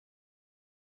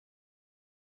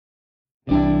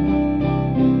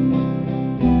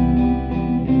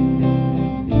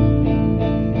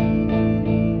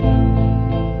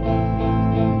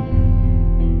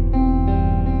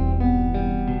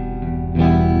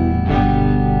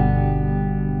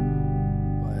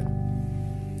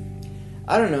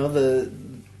I don't know,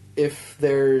 if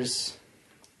there's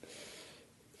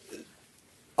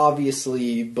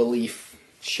obviously belief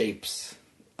shapes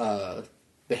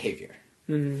behavior.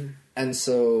 Mm-hmm. And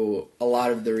so a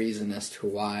lot of the reason as to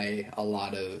why a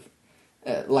lot of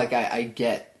I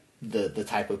get the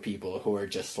type of people who are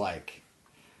just like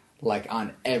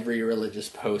on every religious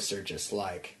post are just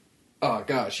like, oh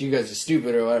gosh, you guys are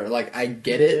stupid or whatever. Like, I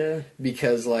get it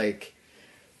because like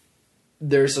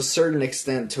there's a certain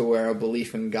extent to where a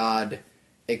belief in God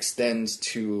extends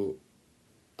to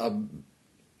an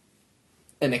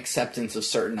acceptance of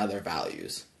certain other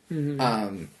values.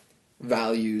 Mm-hmm.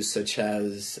 Values such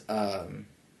as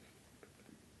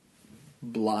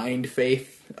blind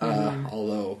faith,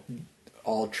 although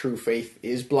all true faith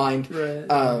is blind. Right.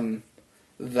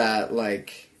 That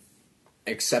like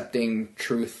accepting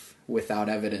truth without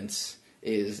evidence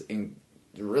is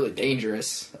really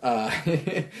dangerous.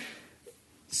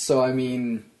 So I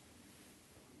mean,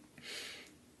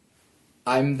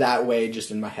 I'm that way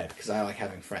just in my head because I like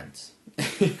having friends.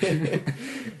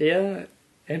 Yeah,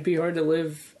 it'd be hard to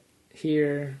live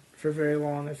here for very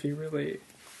long if you really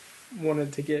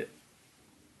wanted to get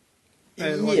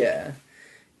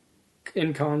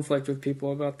in conflict with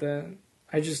people about that.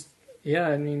 I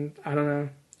mean, I don't know.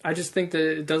 I just think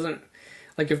that it doesn't,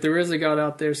 like, if there is a God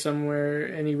out there somewhere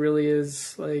and he really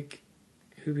is, like,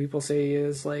 who people say he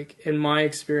is, like, in my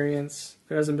experience,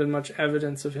 there hasn't been much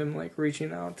evidence of him, like,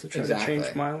 reaching out to try to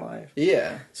change my life.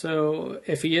 Yeah. So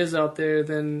if he is out there,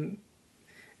 then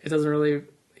it doesn't really,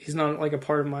 he's not, like, a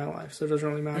part of my life, so it doesn't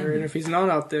really matter. Mm-hmm. And if he's not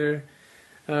out there,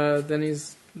 then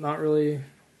he's not really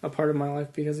a part of my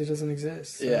life because he doesn't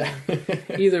exist. So yeah.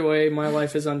 Either way, my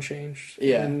life is unchanged.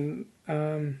 Yeah. And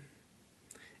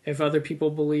if other people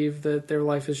believe that their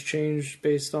life has changed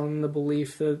based on the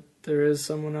belief that there is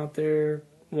someone out there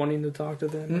wanting to talk to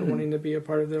them or wanting to be a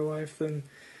part of their life, then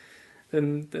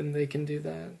they can do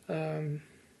that.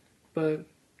 But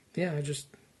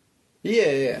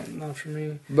yeah, not for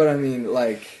me. But I mean,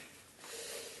 like,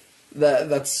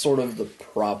 that's sort of the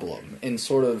problem in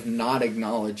sort of not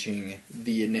acknowledging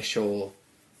the initial,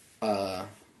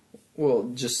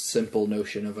 just simple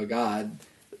notion of a God.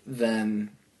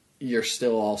 Then you're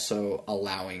still also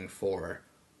allowing for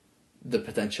the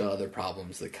potential other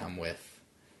problems that come with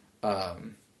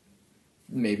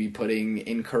maybe putting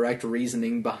incorrect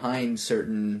reasoning behind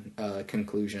certain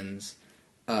conclusions.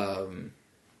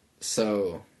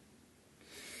 So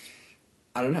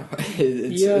I don't know.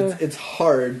 It's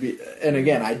hard, and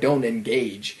again, I don't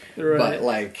engage. Right. But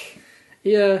like,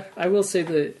 yeah, I will say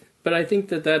that. But I think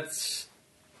that's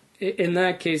in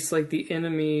that case, like, the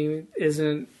enemy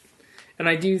isn't. And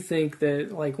I do think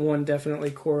that, like, one definitely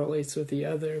correlates with the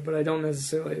other, but I don't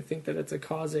necessarily think that it's a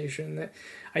causation. That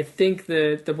I think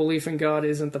that the belief in God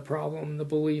isn't the problem. The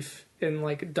belief in,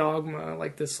 like, dogma,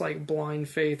 like this, like, blind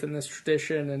faith in this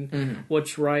tradition and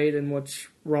what's right and what's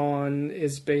wrong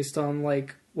is based on,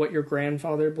 like, what your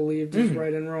grandfather believed is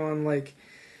right and wrong. Like,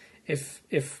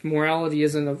 if morality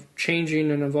isn't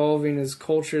changing and evolving as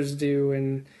cultures do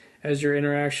and as your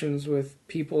interactions with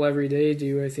people every day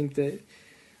do, I think that,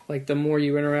 like, the more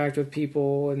you interact with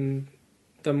people and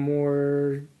the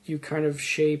more you kind of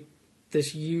shape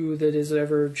this you that is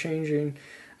ever changing.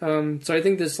 So I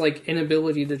think this, like,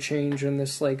 inability to change and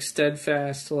this, like,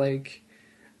 steadfast, like,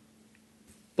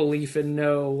 belief in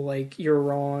no, like, you're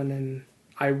wrong and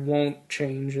I won't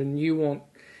change and you won't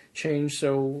change,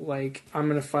 so, like, I'm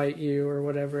gonna fight you or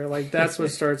whatever. Like, that's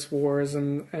what starts wars,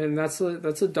 and that's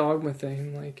a dogma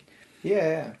thing. Like,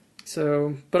 yeah.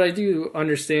 So, but I do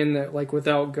understand that, like,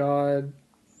 without God,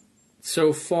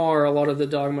 so far, a lot of the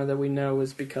dogma that we know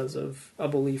is because of a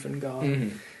belief in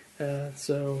God.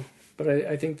 But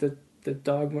I think that the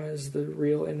dogma is the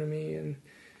real enemy, and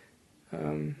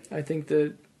I think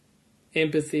that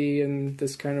empathy and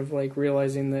this kind of, like,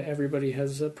 realizing that everybody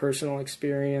has a personal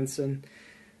experience and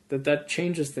that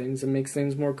changes things and makes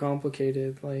things more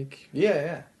complicated. Like,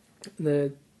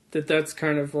 that's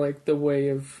kind of, like, the way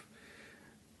of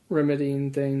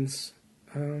remedying things,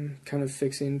 kind of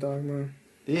fixing dogma.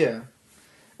 Yeah.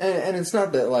 And it's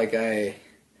not that, like,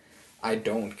 I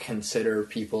don't consider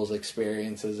people's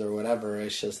experiences or whatever.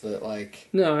 It's just that, like...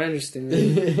 No, I understand.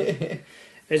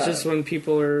 It's just when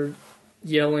people are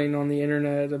yelling on the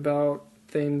internet about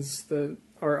things that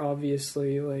are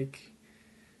obviously, like,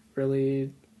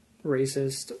 really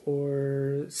racist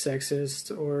or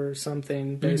sexist or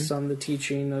something based on the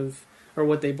teaching of, or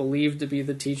what they believe to be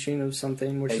the teaching of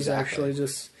something, which is actually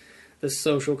just the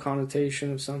social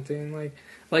connotation of something.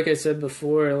 Like I said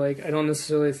before, like, I don't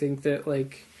necessarily think that,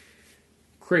 like,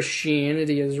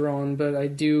 Christianity is wrong, but I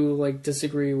do like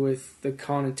disagree with the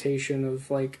connotation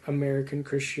of like American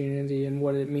Christianity and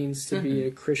what it means to be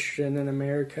a Christian in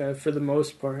America for the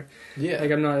most part. Yeah.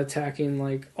 Like I'm not attacking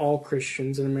like all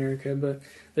Christians in America, but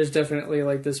there's definitely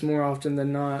like this more often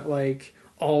than not, like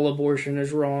all abortion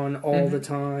is wrong all the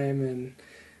time and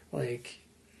like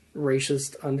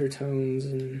racist undertones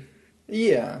and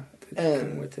yeah. come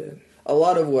And with it. a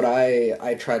lot of what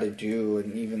I try to do,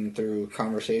 and even through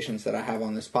conversations that I have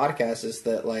on this podcast, is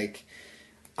that like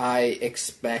I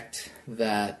expect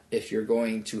that if you're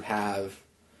going to have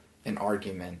an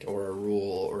argument or a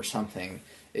rule or something,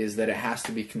 is that it has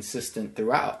to be consistent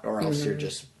throughout, or else you're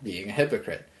just being a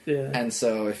hypocrite. Yeah. And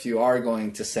so if you are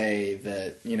going to say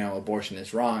that, you know, abortion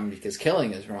is wrong because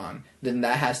killing is wrong, then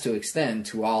that has to extend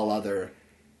to all other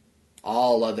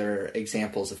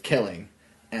examples of killing.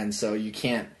 And so you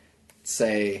can't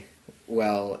say,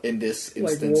 well, in this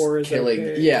instance, war is killing,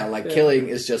 okay. killing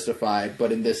is justified,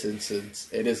 but in this instance,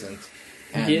 it isn't.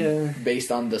 And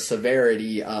based on the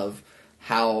severity of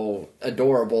how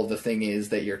adorable the thing is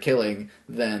that you're killing,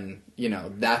 then, you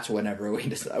know, that's whenever we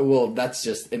decide, well, that's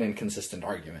just an inconsistent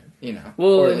argument, you know.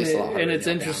 Well, or at and, least a lot harder and to it's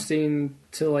nail down. interesting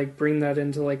to like bring that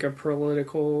into like a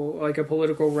political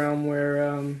realm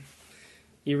where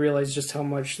you realize just how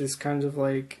much this kind of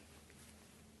like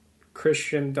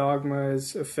Christian dogma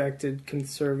has affected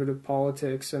conservative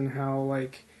politics and how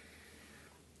like,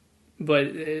 but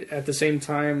at the same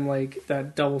time, like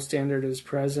that double standard is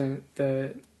present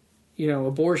that, you know,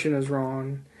 abortion is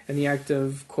wrong and the act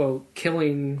of, quote,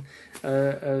 killing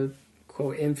a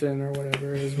quote, infant or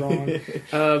whatever is wrong.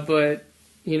 But,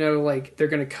 you know, like they're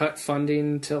going to cut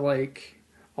funding to like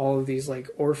all of these like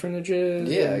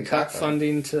orphanages and cut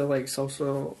funding to like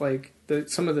social, like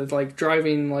some of the like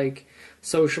driving like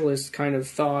socialist kind of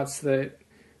thoughts that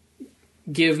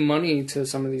give money to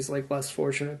some of these like less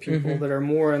fortunate people that are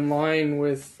more in line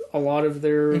with a lot of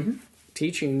their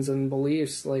teachings and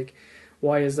beliefs. Like,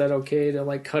 why is that okay to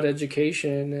like cut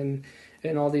education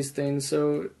and all these things?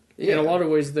 So in a lot of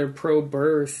ways they're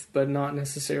pro-birth but not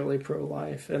necessarily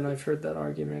pro-life, and I've heard that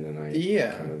argument and I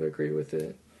kind of agree with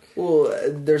it. Well,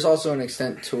 there's also an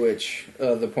extent to which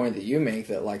the point that you make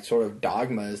that like sort of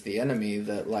dogma is the enemy,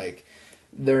 that like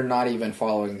they're not even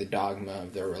following the dogma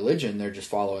of their religion, they're just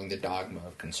following the dogma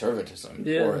of conservatism,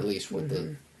 or at least with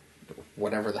the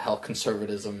whatever the hell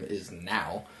conservatism is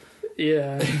now.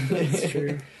 Yeah, that's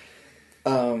true.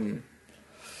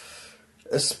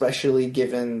 Especially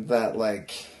given that,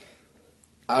 like,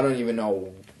 I don't even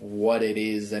know what it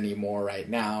is anymore right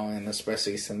now, and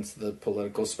especially since the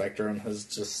political spectrum has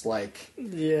just, like,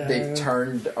 they've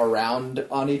turned around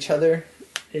on each other.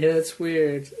 Yeah, it's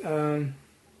weird.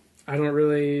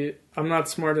 I'm not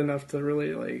smart enough to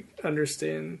really, like,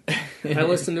 understand. I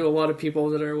listen to a lot of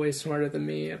people that are way smarter than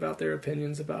me about their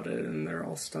opinions about it, and they're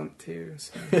all stumped too,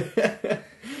 so.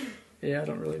 Yeah, I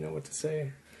don't really know what to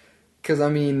say. Because, I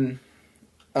mean,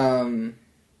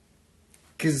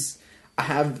 because I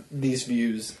have these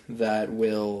views that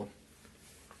will,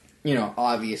 you know,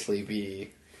 obviously be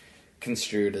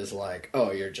construed as like,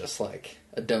 oh, you're just like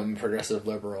a dumb progressive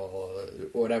liberal or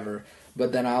whatever.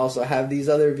 But then I also have these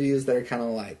other views that are kind of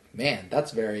like, man,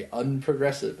 that's very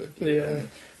unprogressive of you. Yeah. And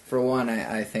for one,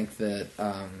 I think that,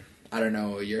 I don't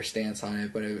know your stance on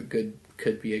it, but it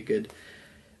could be a good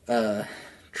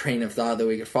train of thought that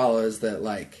we could follow, is that,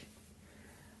 like,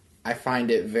 I find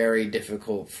it very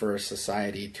difficult for a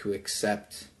society to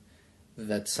accept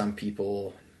that some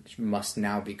people must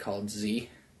now be called Z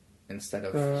instead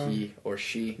of he or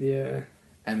she. Yeah.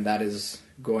 And that is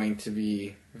going to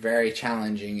be very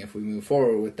challenging if we move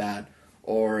forward with that,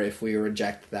 or if we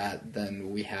reject that,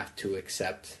 then we have to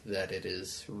accept that it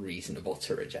is reasonable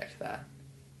to reject that.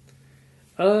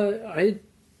 I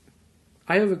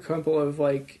have a couple of,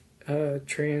 like,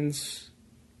 trans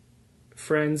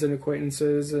friends and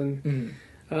acquaintances, and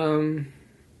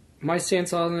my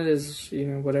stance on it is, you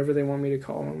know, whatever they want me to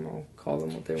call them, I'll call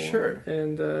them what they want. Sure.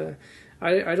 And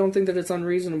I don't think that it's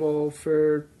unreasonable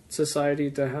for society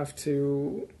to have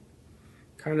to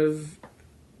kind of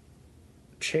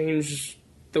change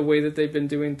the way that they've been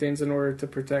doing things in order to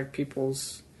protect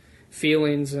people's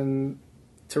feelings and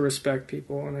to respect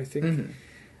people. And I think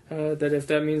that if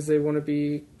that means they want to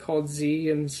be called Z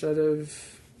instead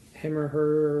of him or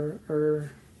her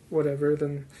or whatever,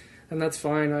 then that's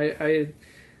fine. I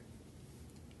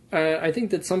think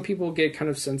that some people get kind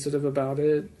of sensitive about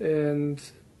it, and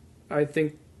I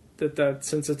think that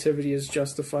sensitivity is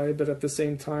justified, but at the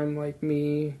same time, like,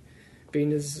 me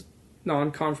being as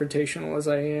non-confrontational as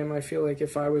I am, I feel like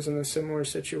if I was in a similar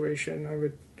situation, I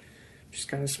would just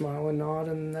kind of smile and nod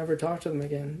and never talk to them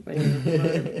again.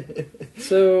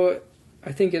 So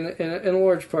I think in a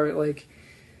large part, like,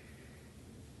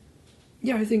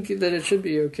 yeah, I think that it should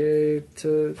be okay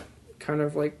to kind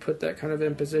of like put that kind of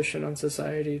imposition on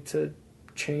society to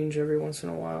change every once in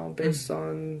a while based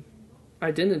on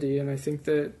identity. And I think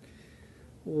that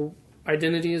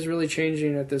identity is really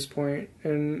changing at this point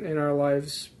in our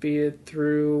lives, be it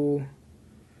through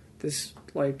this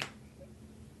like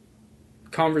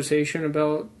conversation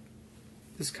about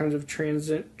this kind of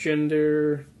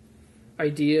transgender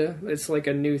idea. It's like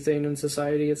a new thing in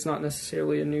society. It's not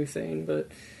necessarily a new thing,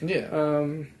 but Yeah.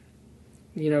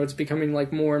 you know, it's becoming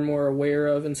like more and more aware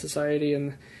of in society,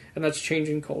 and that's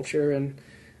changing culture, and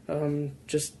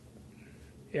just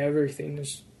everything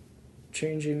is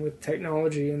changing with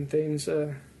technology and things.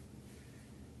 I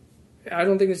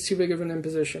don't think it's too big of an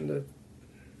imposition to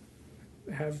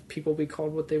have people be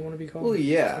called what they want to be called. Well,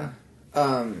 yeah.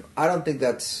 I don't think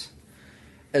that's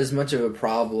as much of a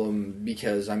problem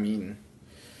because, I mean,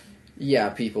 yeah,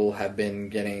 people have been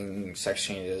getting sex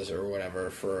changes or whatever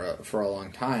for a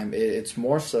long time. It's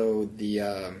more so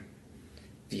the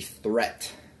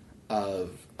threat of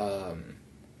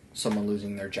someone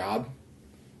losing their job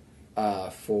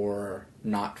for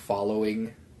not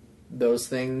following those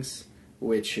things,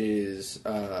 which is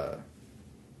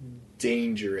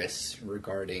dangerous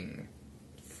regarding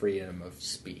freedom of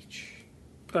speech.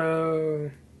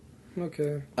 Oh,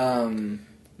 okay.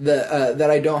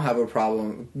 That I don't have a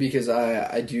problem because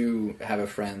I do have a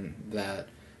friend that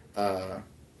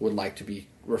would like to be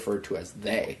referred to as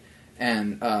they,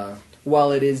 and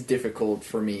while it is difficult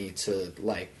for me to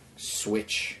like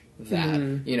switch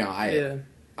that, you know,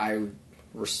 I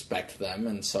respect them,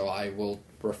 and so I will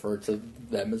refer to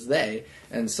them as they,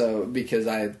 and so because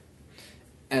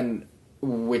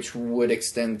which would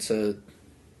extend to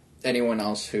anyone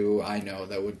else who I know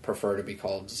that would prefer to be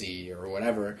called Z or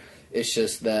whatever. It's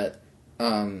just that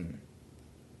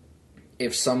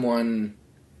if someone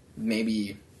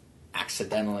maybe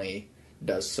accidentally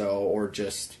does so or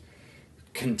just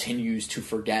continues to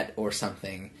forget or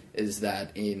something, is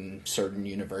that in certain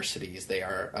universities they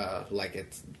are like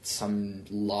it's some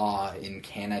law in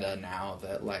Canada now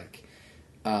that like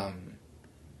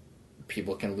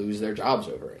people can lose their jobs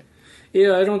over it.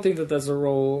 Yeah, I don't think that that's a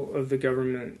role of the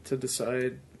government to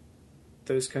decide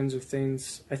those kinds of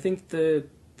things. I think that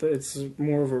it's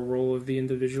more of a role of the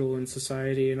individual in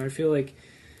society, and I feel like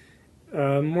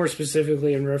more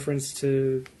specifically in reference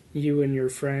to you and your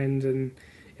friend, and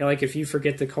you know, like if you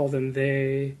forget to call them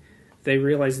they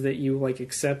realize that you like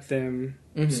accept them,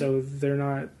 so they're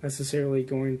not necessarily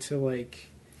going to like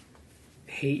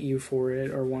hate you for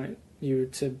it or want you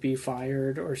to be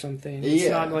fired or something.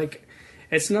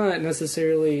 It's not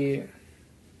necessarily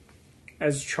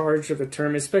as charged of a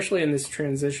term, especially in this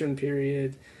transition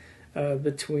period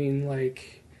between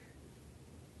like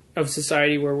of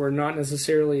society where we're not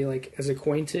necessarily like as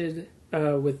acquainted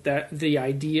with that, the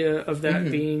idea of that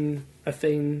being a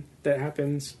thing that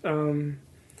happens.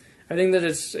 I think that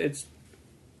it's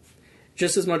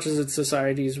just as much as it's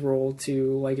society's role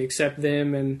to like accept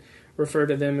them and refer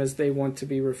to them as they want to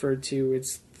be referred to.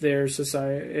 It's their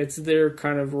society. It's their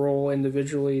kind of role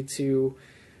individually to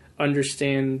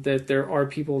understand that there are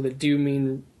people that do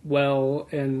mean well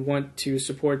and want to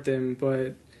support them,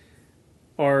 but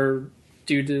are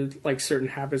due to like certain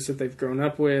habits that they've grown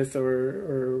up with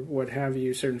or what have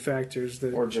you, certain factors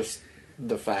that, or just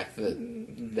the fact that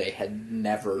they had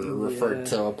never referred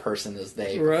to a person as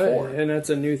they before. Right, and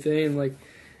that's a new thing. Like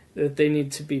that they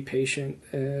need to be patient,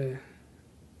 and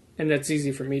that's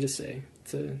easy for me to say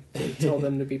to tell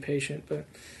them to be patient, but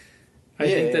I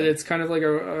think that it's kind of like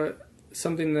a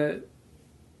something that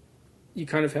you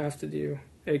kind of have to do.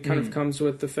 It kind of comes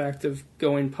with the fact of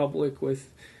going public with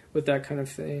that kind of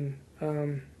thing.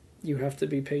 You have to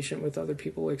be patient with other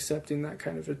people accepting that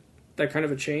kind of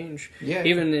a change,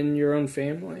 even in your own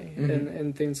family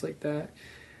and things like that.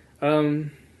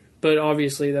 But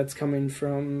obviously, that's coming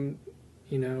from,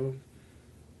 you know,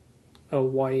 a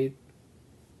white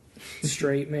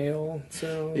straight male.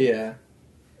 So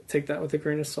take that with a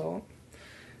grain of salt.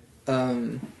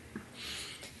 And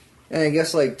I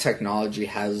guess like technology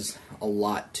has a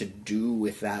lot to do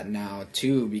with that now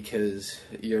too, because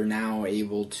you're now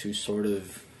able to sort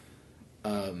of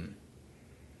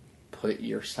put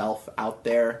yourself out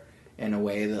there in a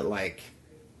way that like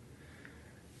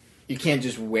you can't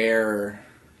just wear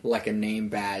like a name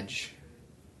badge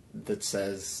that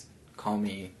says call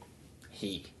me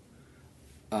he.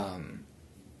 I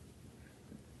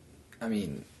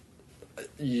mean,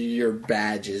 your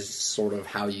badge is sort of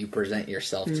how you present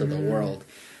yourself to the world.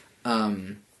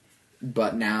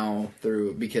 But now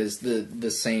because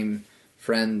the same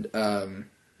friend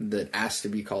that asked to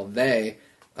be called they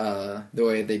the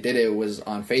way they did it was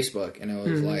on Facebook, and it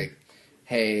was like,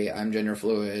 hey, I'm gender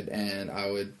fluid, and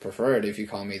I would prefer it if you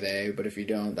call me they, but if you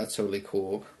don't, that's totally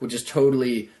cool, which is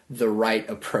totally the right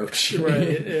approach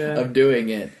of doing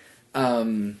it.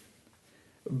 But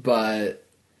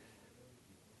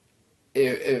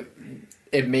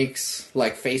it makes,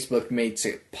 like, Facebook makes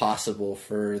it possible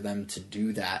for them to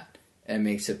do that, and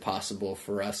makes it possible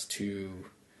for us to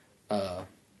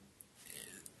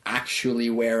actually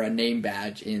wear a name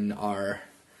badge in our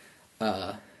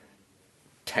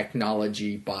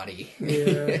technology body.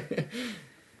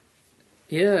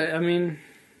 Yeah, I mean,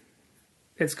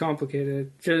 it's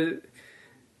complicated.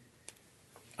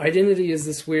 Identity is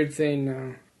this weird thing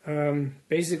now.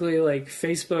 Basically, like,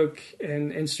 Facebook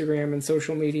and Instagram and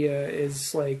social media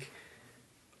is like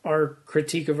our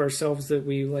critique of ourselves that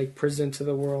we, like, present to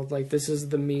the world. Like, this is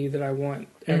the me that I want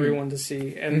everyone to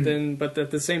see. And then, but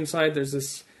at the same side, there's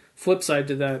this flip side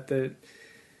to that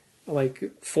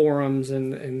like forums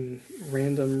and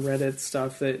random Reddit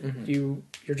stuff that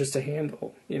you're just a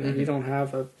handle. You know, you don't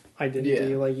have a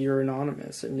identity. Like, you're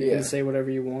anonymous, and you can say whatever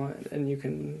you want, and you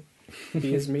can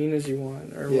be as mean as you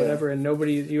want or whatever, and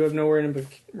you have no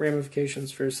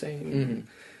ramifications for saying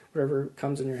whatever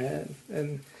comes in your head.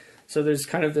 And so there's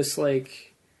kind of this,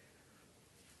 like,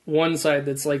 one side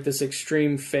that's like this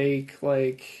extreme fake,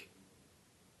 like,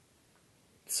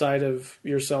 side of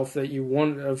yourself that you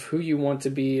want, of who you want to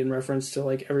be in reference to,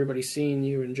 like, everybody seeing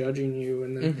you and judging you.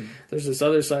 And then there's this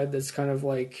other side that's kind of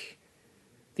like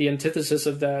the antithesis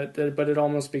of that, but it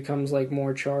almost becomes, like,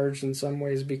 more charged in some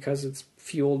ways because it's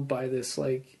fueled by this,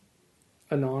 like,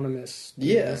 anonymous.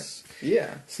 Yeah.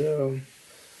 So,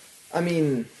 I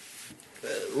mean,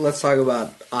 let's talk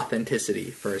about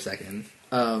authenticity for a second.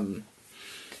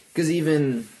 'Cause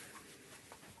even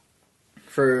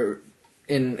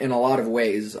in a lot of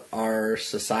ways, our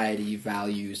society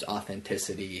values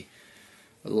authenticity,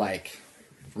 like,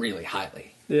 really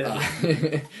highly.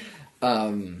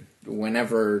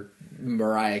 Whenever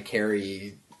Mariah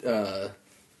Carey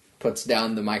puts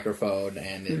down the microphone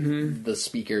and the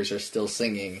speakers are still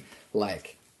singing,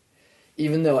 like,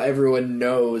 even though everyone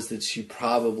knows that she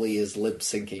probably is lip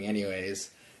syncing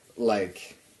anyways,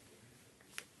 like,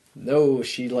 no,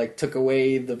 she, like, took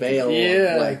away the veil.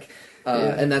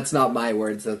 And that's not my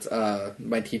words, that's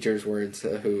my teacher's words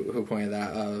who pointed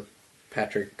that,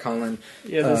 Patrick Conlon.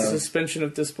 The suspension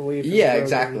of disbelief.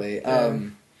 Exactly.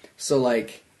 So,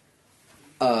 like,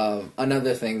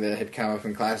 another thing that had come up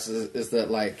in class is that,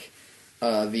 like,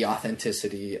 the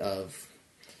authenticity of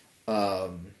a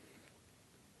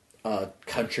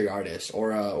country artist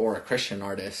or a Christian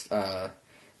artist,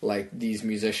 like these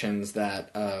musicians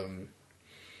that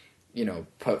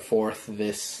put forth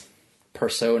this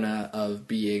persona of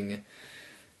being,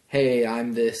 hey,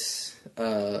 I'm this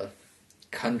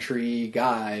country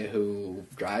guy who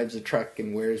drives a truck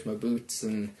and wears my boots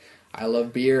and I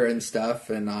love beer and stuff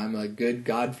and I'm a good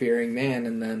God-fearing man,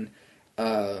 and then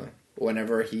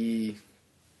whenever he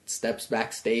steps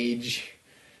backstage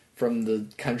from the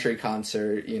country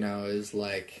concert, is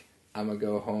like, I'm gonna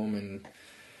go home and,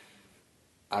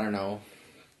 I don't know,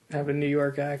 have a New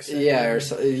York accent.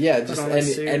 Just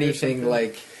anything,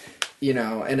 like,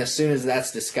 and as soon as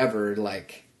that's discovered,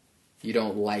 like, you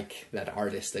don't like that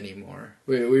artist anymore.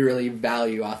 We really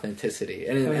value authenticity.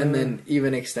 And then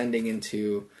even extending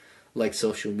into, like,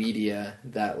 social media,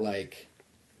 that, like,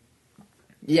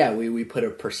 we put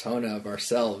a persona of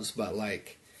ourselves, but,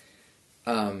 like,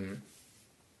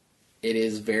 it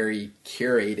is very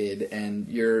curated, and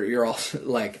you're also,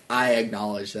 like, I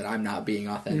acknowledge that I'm not being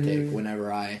authentic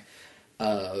whenever I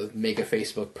make a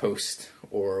Facebook post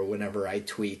or whenever I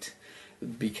tweet,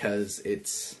 because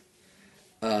it's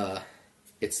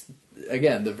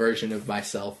again the version of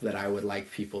myself that I would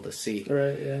like people to see.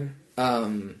 Right, yeah.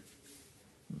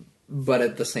 But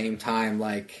at the same time,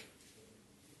 like,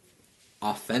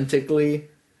 authentically,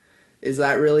 is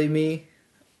that really me?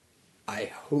 I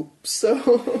hope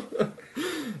so.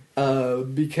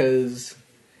 Because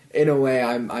in a way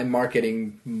I'm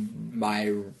marketing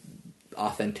my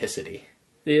authenticity.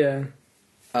 Yeah.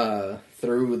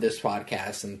 Through this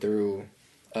podcast and through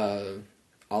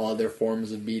all other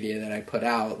forms of media that I put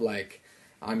out. Like,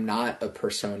 I'm not a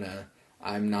persona.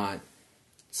 I'm not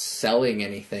selling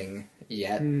anything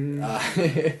yet.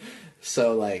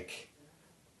 So, like,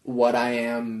 what I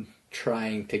am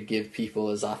trying to give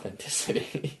people is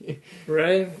authenticity.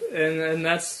 Right. And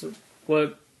that's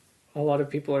what a lot of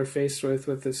people are faced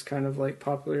with this kind of, like,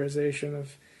 popularization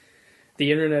of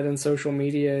the internet and social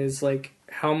media, is like,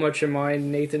 how much am I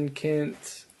Nathan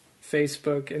Kent,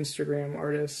 Facebook, Instagram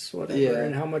artist, whatever,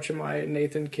 and how much am I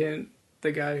Nathan Kent,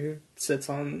 the guy who sits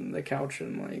on the couch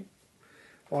and, like,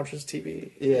 watches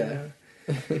TV. Yeah.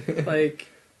 Like,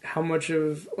 how much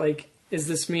of, like, is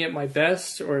this me at my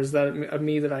best, or is that a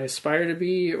me that I aspire to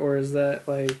be, or is that,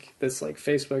 like, this, like,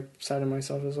 Facebook side of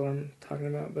myself is what I'm talking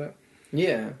about, but...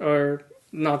 Yeah. Or,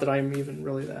 not that I'm even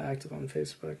really that active on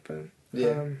Facebook, but...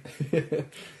 Yeah.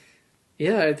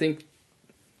 Yeah, I think...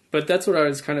 But that's what I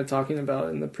was kind of talking about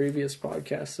in the previous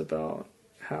podcast, about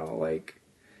how, like,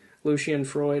 Lucian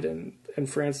Freud and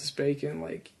Francis Bacon,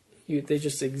 like, they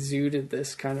just exuded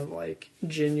this kind of, like,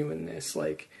 genuineness.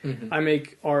 Like, I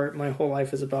make art, my whole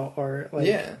life is about art. Like,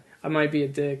 Yeah. I might be a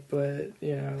dick, but,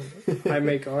 you know, I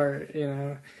make art, you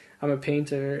know. I'm a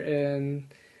painter, and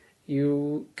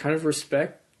you kind of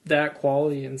respect that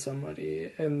quality in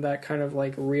somebody, and that kind of,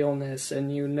 like, realness,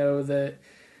 and you know that,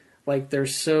 like, they're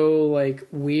so, like,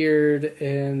 weird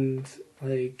and,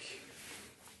 like...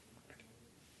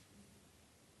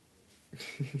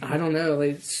 I don't know,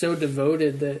 like, so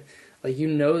devoted that, like, you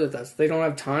know that they don't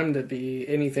have time to be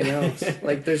anything else.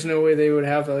 Like, there's no way they would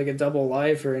have, like, a double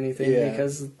life or anything,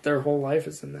 because their whole life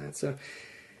is in that. So,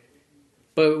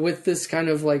 but with this kind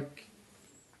of, like,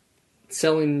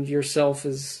 selling yourself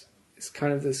is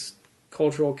kind of this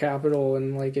cultural capital,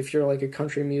 and, like, if you're, like, a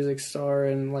country music star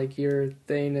and, like, your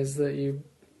thing is that you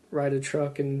ride a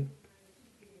truck and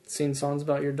sing songs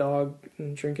about your dog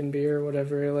and drinking beer or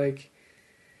whatever, like...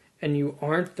 And you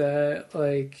aren't that,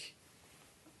 like,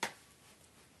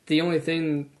 the only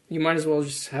thing, you might as well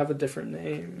just have a different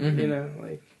name, you know,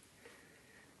 like,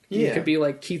 you could be,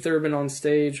 like, Keith Urban on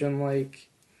stage and, like,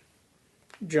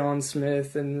 John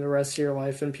Smith and the rest of your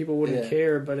life, and people wouldn't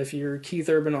care, but if you're Keith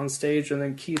Urban on stage and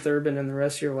then Keith Urban and the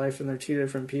rest of your life, and they're two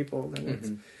different people,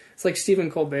 then it's like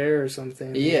Stephen Colbert or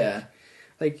something. Yeah.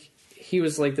 Like, he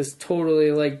was, like, this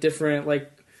totally, like, different,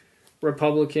 like,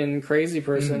 Republican crazy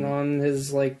person on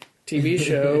his, like, TV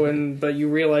show, but you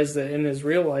realize that in his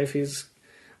real life he's,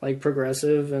 like,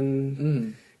 progressive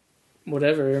and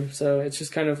whatever. So it's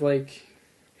just kind of like,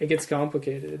 it gets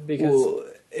complicated because... Well,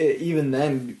 even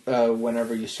then,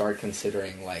 whenever you start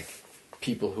considering, like,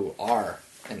 people who are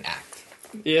an act.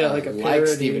 Yeah, like a parody like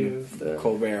Stephen of the...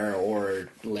 Colbert or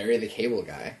Larry the Cable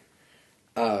Guy.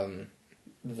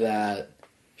 That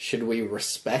should we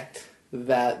respect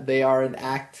that they are an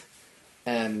act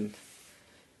and...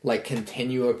 like,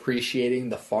 continue appreciating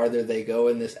the farther they go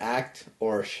in this act,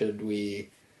 or should we,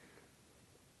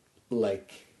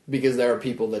 like, because there are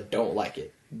people that don't like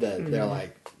it, that they're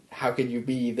like, how could you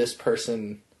be this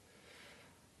person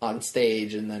on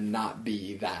stage and then not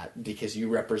be that, because you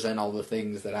represent all the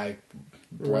things that I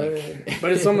like. Right.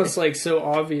 But it's almost, like, so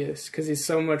obvious, because he's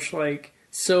so much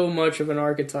of an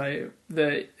archetype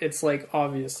that it's, like,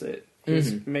 obvious that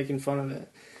he's making fun of it.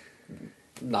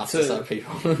 Not to some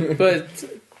people. But...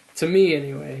 To me,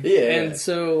 anyway. Yeah. And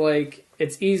so, like,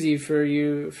 it's easy for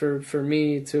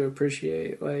me to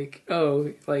appreciate, like,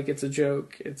 oh, like, it's a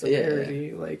joke, it's a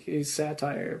parody, like, it's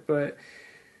satire. But,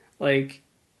 like,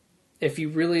 if you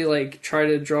really, like, try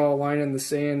to draw a line in the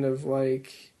sand of,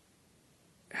 like,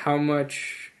 how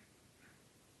much,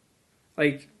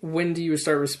 like, when do you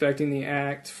start respecting the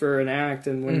act for an act,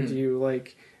 and when do you,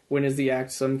 like, when is the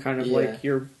act some kind of, like,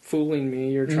 you're fooling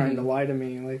me, you're trying to lie to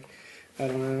me, like, I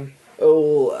don't know.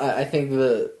 Oh, I think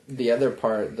the other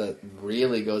part that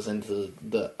really goes into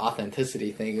the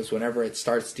authenticity thing is whenever it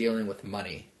starts dealing with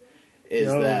money.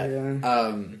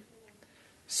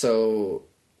 So,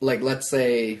 like, let's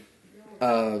say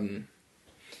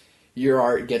your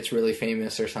art gets really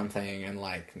famous or something, and,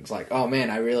 like, it's like, oh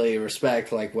man, I really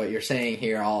respect, like, what you're saying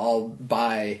here. I'll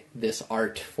buy this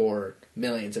art for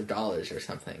millions of dollars or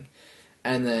something.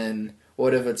 And then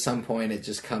what if at some point it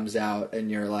just comes out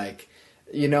and you're like,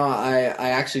 you know, I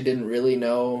actually didn't really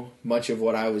know much of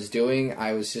what I was doing.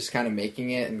 I was just kind of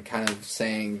making it and kind of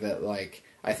saying that, like,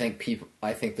 I think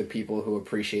the people who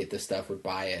appreciate this stuff would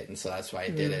buy it, and so that's why I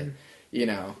did it. You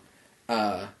know,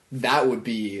 that would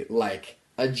be, like,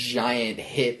 a giant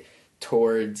hit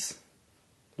towards,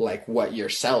 like, what you're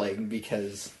selling,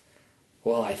 because,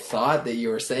 well, I thought that you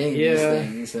were saying these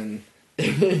things, and...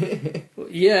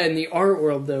 Yeah, in the art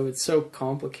world, though, it's so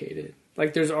complicated.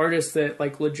 Like, there's artists that,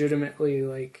 like, legitimately,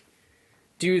 like,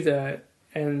 do that,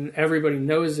 and everybody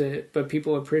knows it, but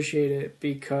people appreciate it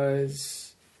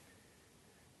because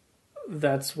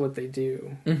that's what they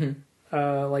do.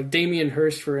 Like, Damien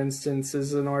Hirst, for instance,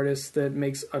 is an artist that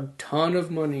makes a ton of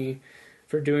money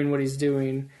for doing what he's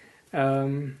doing,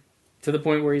 to the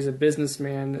point where he's a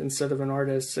businessman instead of an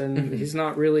artist, and he's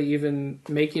not really even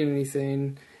making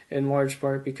anything, in large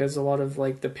part because a lot of,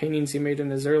 like, the paintings he made in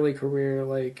his early career,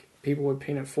 like, people would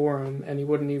paint it for him, and he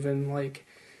wouldn't even, like,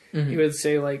 he would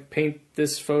say like, paint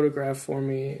this photograph for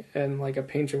me, and like a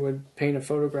painter would paint a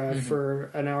photograph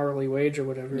for an hourly wage or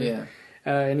whatever. Yeah.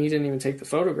 And he didn't even take the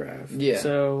photograph. Yeah.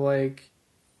 So like,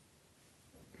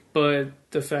 but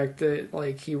the fact that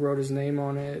like he wrote his name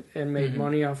on it and made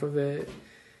money off of it,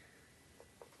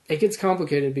 it gets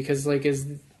complicated because like, is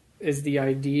the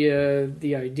idea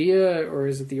or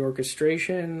is it the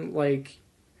orchestration? Like,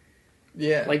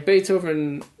 Yeah. like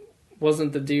Beethoven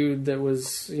wasn't the dude that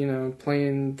was, you know,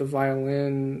 playing the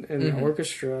violin in the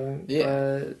orchestra.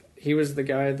 Yeah. He was the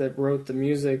guy that wrote the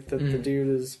music that the dude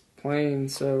is playing.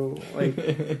 So, like,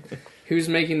 who's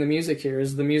making the music here?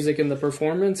 Is the music in the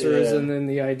performance, or is it in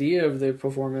the idea of the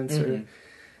performance? Or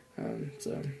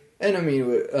so. And I mean,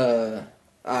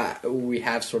 we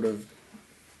have sort of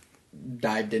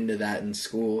dived into that in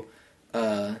school.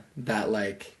 That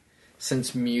like,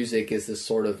 since music is this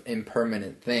sort of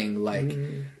impermanent thing, like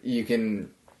you can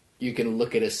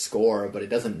look at a score, but it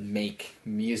doesn't make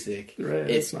music. Right,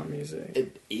 it's not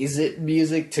music. Is it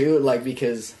music too? Like,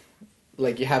 because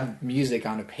like you have music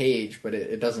on a page, but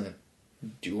it doesn't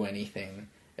do anything.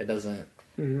 It doesn't.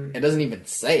 It doesn't even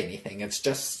say anything. It's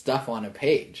just stuff on a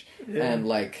page, and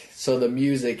like, so the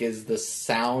music is the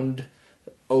sound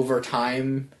over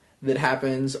time that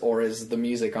happens, or is the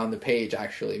music on the page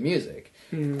actually music?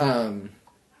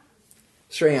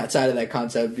 Straying outside of that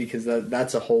concept, because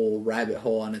that's a whole rabbit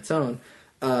hole on its own.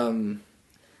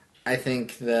 I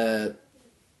think that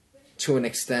to an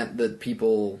extent that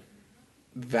people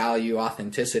value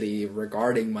authenticity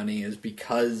regarding money is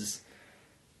because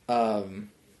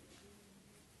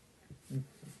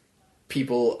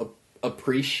people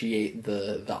appreciate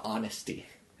the honesty.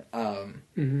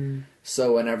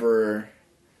 So whenever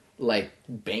like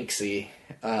Banksy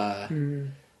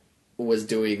was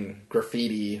doing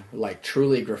graffiti, like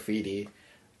truly graffiti,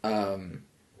 and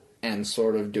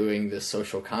sort of doing this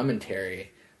social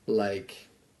commentary, like,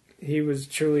 he was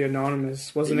truly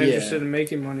anonymous, wasn't interested in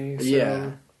making money,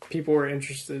 so people were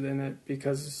interested in it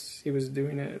because he was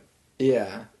doing it.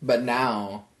 Yeah, but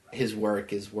now his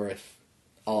work is worth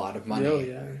a lot of money.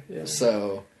 Oh, yeah.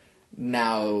 So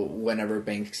now whenever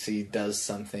Banksy does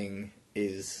something,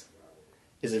 is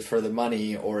it for the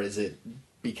money, or is it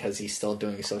because he's still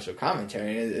doing social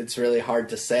commentary? It's really hard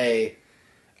to say.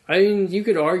 I mean, you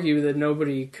could argue that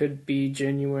nobody could be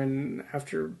genuine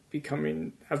after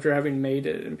having made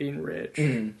it and being rich.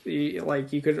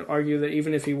 Like, you could argue that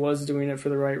even if he was doing it for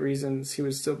the right reasons, he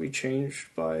would still be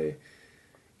changed by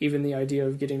even the idea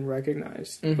of getting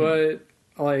recognized. But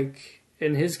like,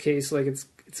 in his case, like,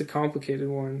 it's a complicated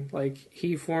one. Like,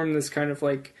 he formed this kind of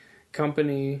like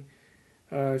company.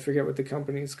 I forget what the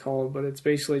company's called, but it's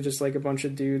basically just like a bunch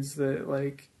of dudes that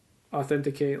like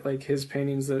authenticate like his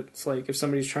paintings. That's like, if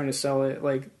somebody's trying to sell it,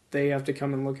 like, they have to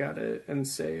come and look at it and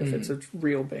say if it's a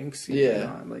real Banksy or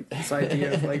not. Like, this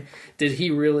idea of like, did he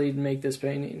really make this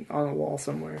painting on a wall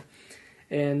somewhere?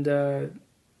 And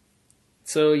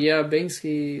so yeah,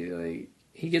 Banksy, like,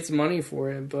 he gets money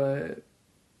for it, but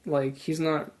like, he's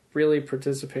not really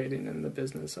participating in the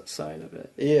business side of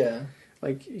it. Yeah.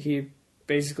 Like, he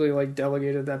basically like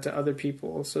delegated that to other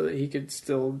people so that he could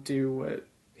still do what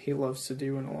he loves to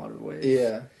do in a lot of ways.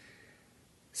 Yeah.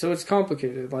 So it's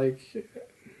complicated. Like,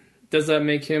 does that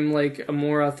make him like a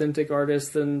more authentic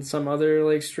artist than some other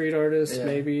like street artists? Yeah.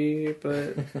 Maybe,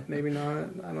 but maybe not.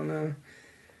 I don't know.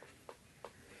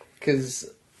 Because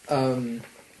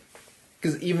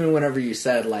even whenever you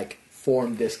said like,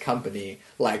 formed this company,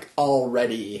 like,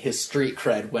 already his street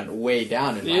cred went way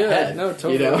down in my head. No,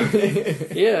 totally. You know?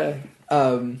 Yeah.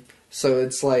 So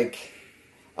it's like,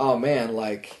 oh man,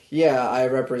 like, yeah, I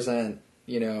represent,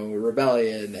 you know,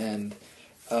 rebellion and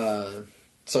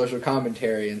social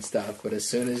commentary and stuff, but as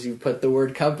soon as you put the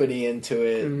word company into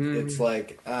it, it's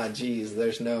like, geez,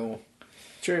 there's no...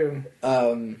 True.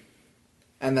 And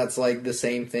that's like the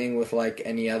same thing with like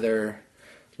any other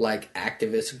like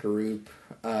activist group,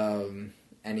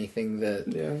 anything that...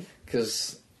 Yeah.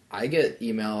 Because I get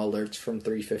email alerts from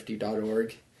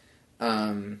 350.org,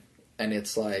 and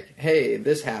it's like, hey,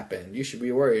 this happened. You should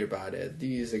be worried about it.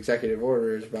 These executive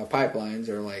orders about pipelines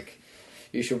are like,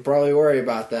 you should probably worry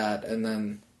about that. And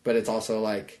then, but it's also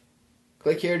like,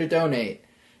 click here to donate,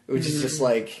 which is just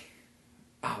like,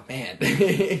 oh man.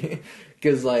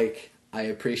 Because like, I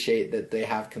appreciate that they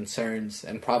have concerns,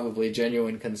 and probably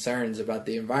genuine concerns about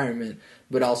the environment,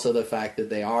 but also the fact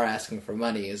that they are asking for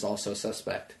money is also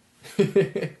suspect.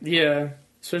 Yeah.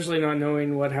 Especially not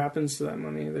knowing what happens to that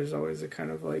money. There's always a kind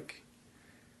of like...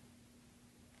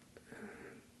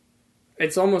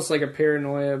 It's almost like a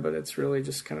paranoia, but it's really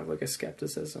just kind of like a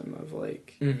skepticism of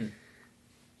like...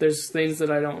 there's things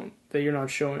that you're not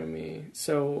showing me,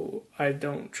 so I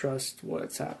don't trust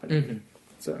what's happening. Mm-hmm.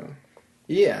 So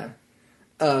Yeah.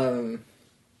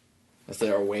 Is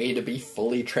there a way to be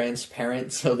fully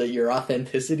transparent so that your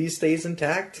authenticity stays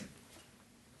intact?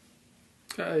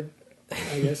 I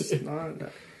guess not.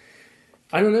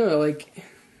 I don't know, like,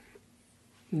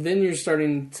 then you're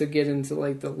starting to get into,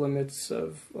 like, the limits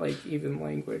of, like, even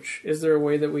language. Is there a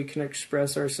way that we can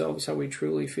express ourselves how we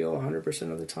truly feel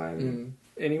 100% of the time?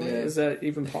 Anyway, Yeah. is that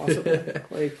even possible?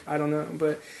 Like, I don't know,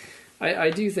 but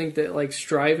I do think that, like,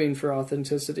 striving for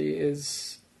authenticity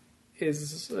is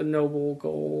a noble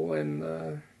goal,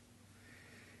 and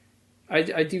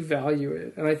I do value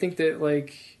it. And I think that,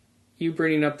 like, you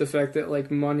bringing up the fact that, like,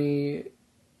 money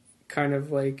kind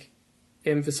of, like,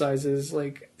 emphasizes,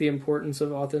 like, the importance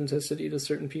of authenticity to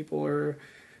certain people, or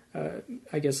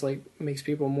I guess, like, makes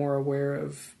people more aware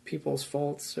of people's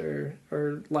faults or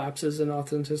lapses in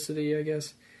authenticity, I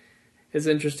guess, is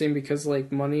interesting, because,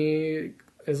 like, money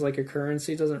as, like, a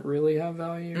currency doesn't really have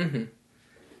value. Mm-hmm.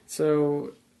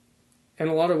 So in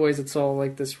a lot of ways, it's all,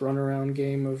 like, this runaround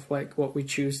game of, like, what we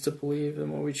choose to believe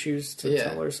and what we choose to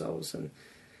tell ourselves. And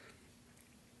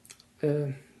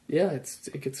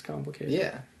it gets complicated.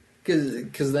 Yeah.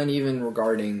 Because then even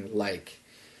regarding, like,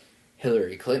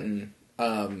 Hillary Clinton,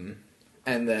 and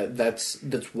that's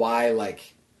why,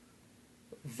 like,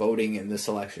 voting in this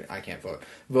election, I can't vote,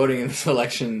 voting in this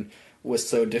election was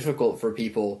so difficult for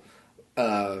people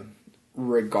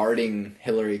regarding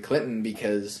Hillary Clinton,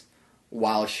 because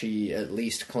while she at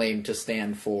least claimed to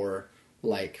stand for,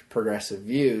 like, progressive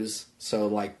views, so,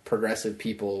 like, progressive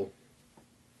people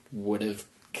would have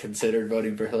considered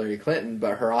voting for Hillary Clinton,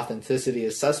 but her authenticity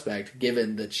is suspect,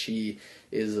 given that she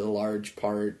is a large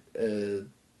part,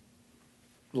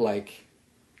 like,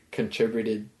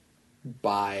 contributed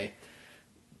by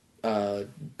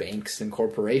banks and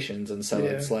corporations, and so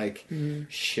it's like,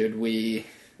 should we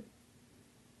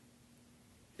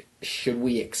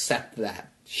accept that?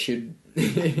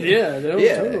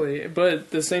 Totally.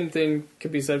 But the same thing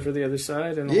could be said for the other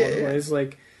side in a lot of ways.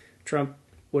 Like, Trump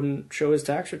wouldn't show his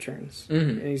tax returns,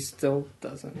 and he still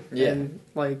doesn't. And,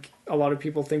 like, a lot of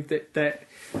people think that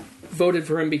voted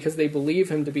for him because they believe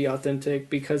him to be authentic,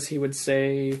 because he would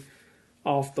say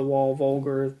off the wall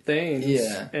vulgar things.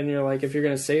 And you're like, if you're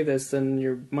going to say this, then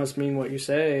you must mean what you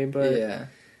say. But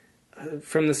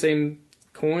from the same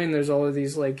coin, there's all of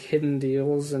these, like, hidden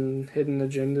deals and hidden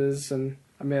agendas, and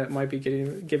I mean, it might be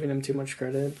giving him too much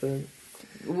credit, but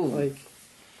like,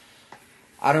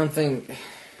 I don't think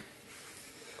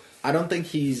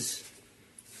he's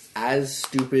as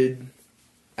stupid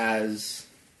as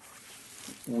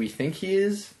we think he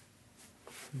is,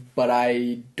 but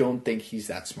I don't think he's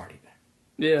that smart either.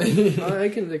 Yeah, I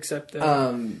can accept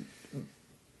that.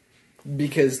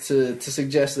 Because to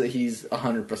suggest that he's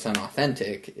 100%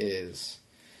 authentic is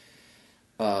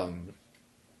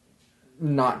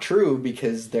not true,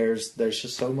 because there's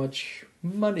just so much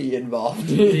money involved.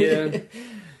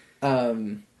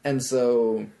 And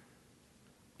so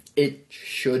it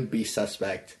should be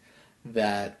suspect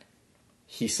that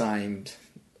he signed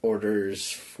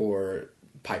orders for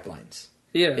pipelines.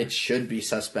 It should be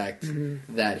suspect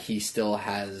that he still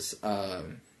has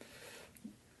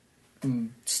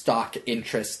stock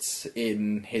interests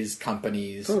in his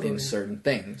companies in certain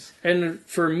things. And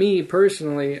for me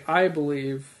personally, I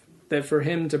believe that for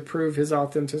him to prove his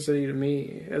authenticity to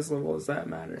me, as little as that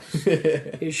matters,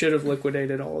 he should have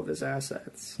liquidated all of his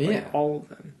assets. Like, all of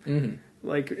them.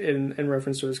 Like, in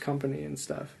reference to his company and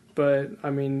stuff. But, I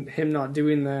mean, him not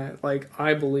doing that, like,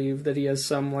 I believe that he has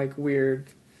some, like, weird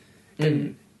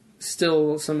and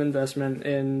still some investment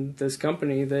in this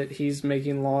company that he's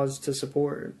making laws to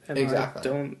support. And I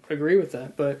don't agree with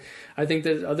that. But I think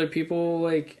that other people,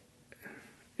 like,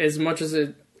 as much as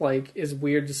it, like, is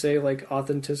weird to say, like,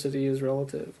 authenticity is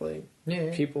relative. Like,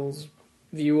 people's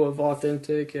view of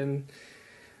authentic and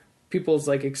people's,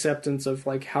 like, acceptance of,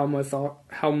 like, how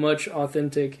much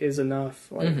authentic is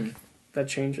enough. Like, that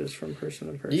changes from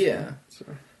person to person. Yeah. So.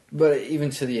 But even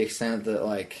to the extent that,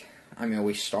 like, I mean,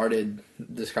 we started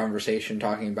this conversation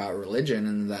talking about religion,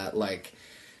 and that, like,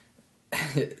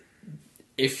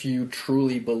 if you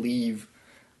truly believe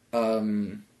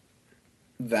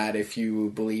that if you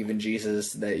believe in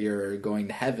Jesus that you're going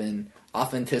to heaven,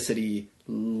 authenticity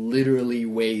literally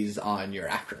weighs on your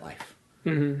afterlife.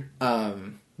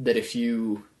 That if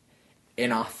you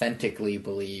inauthentically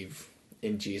believe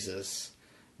in Jesus,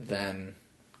 then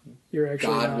you're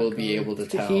actually God will be able to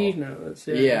tell. He knows.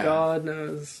 God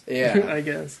knows. I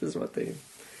guess is what they.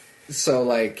 So,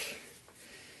 like,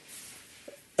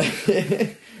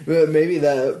 maybe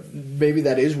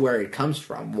that is where it comes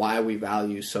from. Why we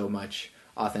value so much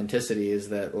authenticity is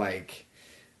that like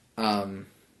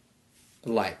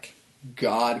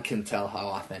God can tell how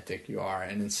authentic you are,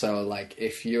 and so like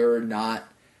if you're not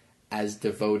as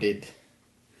devoted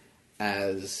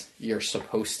as you're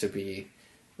supposed to be,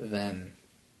 then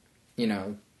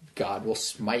God will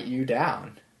smite you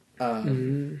down.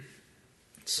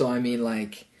 So I mean,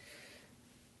 like,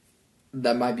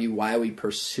 that might be why we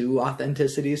pursue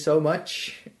authenticity so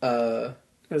much.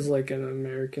 As like an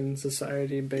American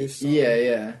society based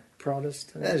on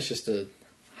Protestant. That's just a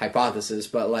hypothesis,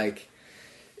 but like,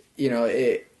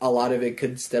 a lot of it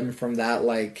could stem from that,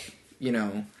 like,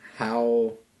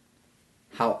 how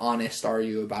honest are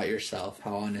you about yourself?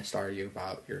 How honest are you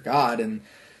about your God? And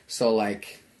so,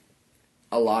 like,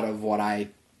 a lot of what I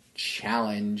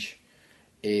challenge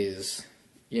is,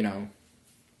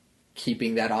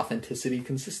 keeping that authenticity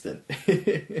consistent.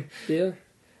 Yeah.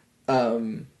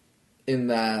 In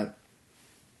that,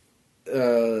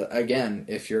 again,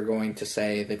 if you're going to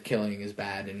say that killing is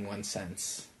bad in one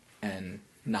sense and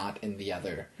not in the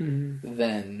other,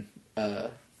 then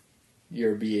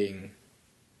you're being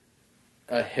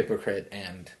a hypocrite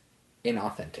and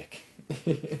inauthentic.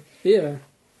 Yeah.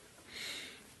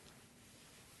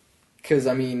 Because,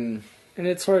 I mean... And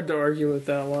it's hard to argue with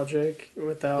that logic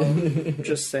without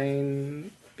just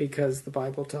saying, because the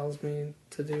Bible tells me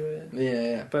to do it.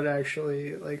 Yeah. But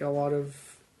actually, like, a lot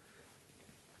of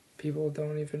people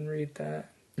don't even read that.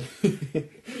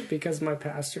 Because my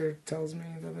pastor tells me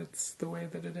that it's the way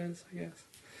that it is, I guess.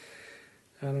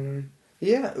 I don't know.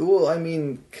 Yeah, well, I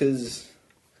mean, because,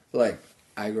 like,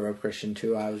 I grew up Christian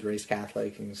too. I was raised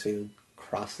Catholic, and you see the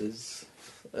crosses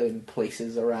in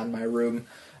places around my room.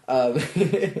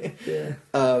 Yeah.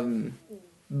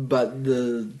 But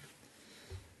the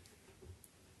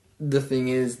thing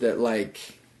is that,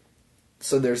 like,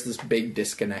 so there's this big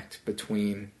disconnect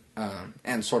between,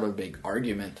 and sort of big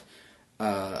argument,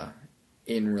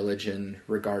 in religion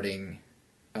regarding,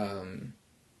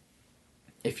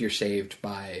 if you're saved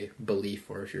by belief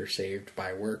or if you're saved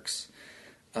by works.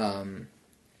 And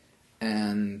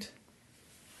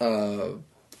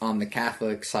on the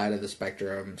Catholic side of the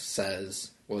spectrum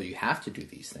says, well, you have to do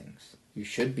these things. You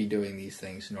should be doing these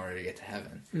things in order to get to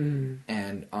heaven.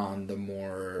 And on the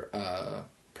more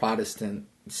Protestant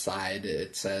side,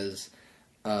 it says,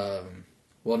 well,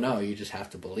 no, you just have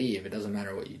to believe. It doesn't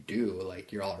matter what you do.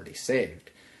 Like, you're already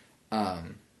saved.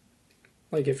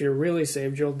 Like, if you're really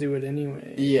saved, you'll do it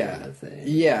anyway. Yeah. Kind of thing.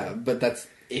 Yeah, but that's,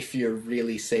 if you're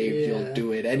really saved, you'll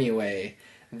do it anyway.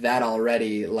 That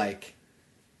already, like,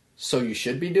 so you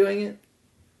should be doing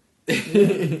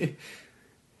it?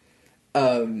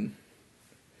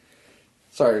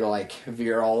 Sorry to, like,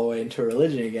 veer all the way into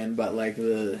religion again, but, like,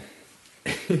 the...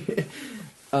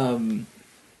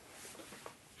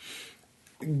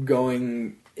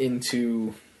 going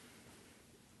into,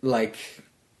 like,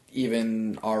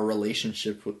 even our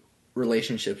relationships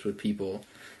with people,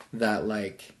 that,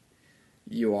 like,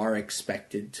 you are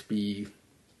expected to be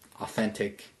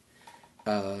authentic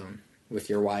with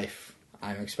your wife.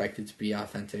 I'm expected to be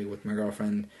authentic with my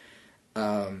girlfriend.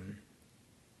 Well,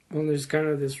 there's kind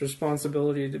of this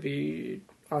responsibility to be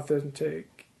authentically,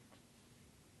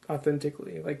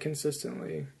 like,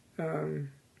 consistently,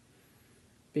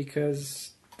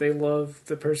 because they love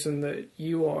the person that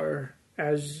you are,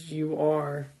 as you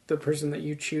are, the person that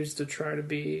you choose to try to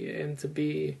be and to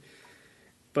be.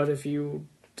 But if you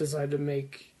decide to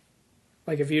make,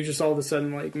 like, if you just all of a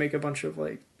sudden, like, make a bunch of,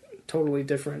 like, totally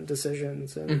different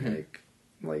decisions, and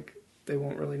like they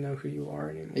won't really know who you are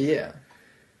anymore. Yeah.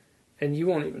 And you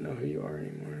won't even know who you are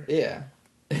anymore. Yeah.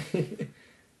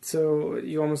 So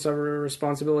you almost have a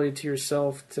responsibility to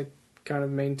yourself to kind of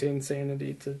maintain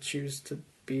sanity, to choose to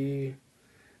be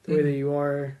the way that you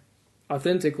are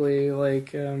authentically,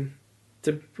 like, to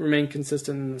remain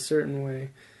consistent in a certain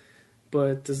way.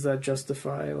 But does that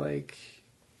justify, like,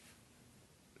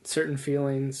 certain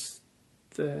feelings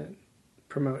that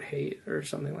promote hate or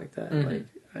something like that? Like,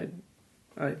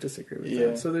 I disagree with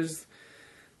that. So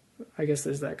I guess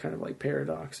there's that kind of, like,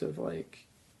 paradox of, like,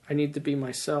 I need to be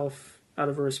myself out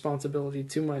of a responsibility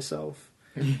to myself,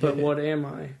 but what am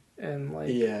I? And,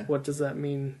 like, what does that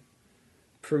mean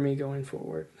for me going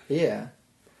forward? Yeah.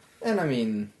 And, I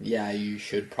mean, yeah, you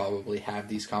should probably have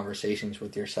these conversations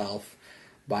with yourself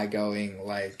by going,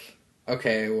 like,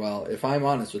 okay, well, if I'm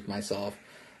honest with myself,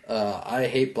 I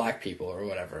hate black people or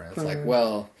whatever. And it's like,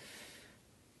 well,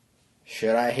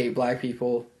 should I hate black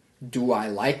people? Do I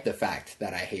like the fact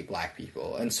that I hate black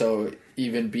people? And so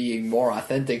even being more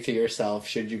authentic to yourself,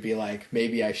 should you be like,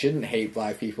 maybe I shouldn't hate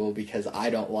black people because I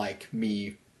don't like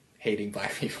me hating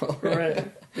black people.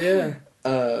 Right. Yeah.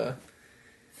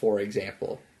 For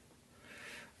example.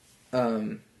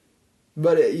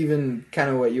 But even kind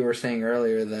of what you were saying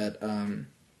earlier, that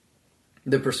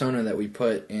the persona that we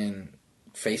put in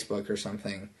Facebook or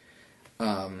something,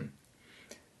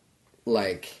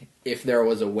 like, if there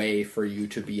was a way for you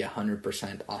to be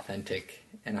 100% authentic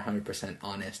and 100%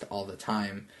 honest all the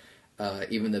time,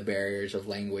 even the barriers of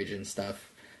language and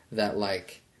stuff, that,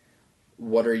 like,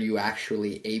 what are you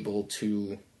actually able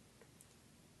to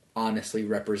honestly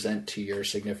represent to your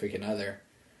significant other?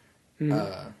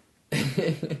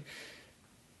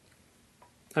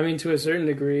 I mean, to a certain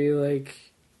degree,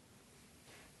 like,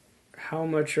 how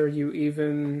much are you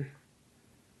even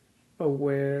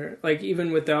aware, like,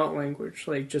 even without language,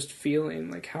 like, just feeling,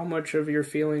 like, how much of your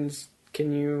feelings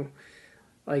can you,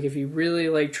 like, if you really,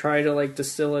 like, try to, like,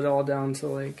 distill it all down to,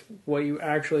 like, what you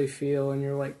actually feel and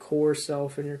your, like, core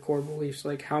self and your core beliefs,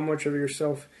 like, how much of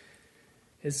yourself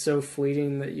is so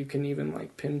fleeting that you can even,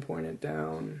 like, pinpoint it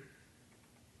down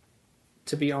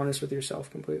to be honest with yourself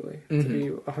completely, to be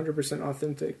 100%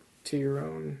 authentic to your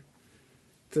own,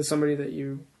 to somebody that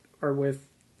you are with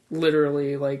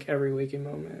literally, like, every waking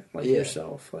moment, like,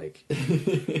 yourself, like,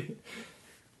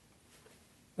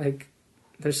 like,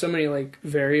 there's so many, like,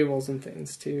 variables and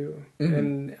things too,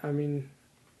 and I mean,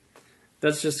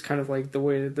 that's just kind of like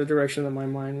the direction that my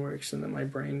mind works and that my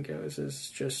brain goes, is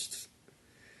just,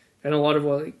 and a lot of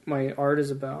what, like, my art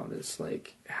is about is,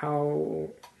 like, how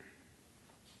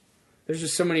there's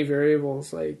just so many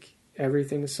variables, like,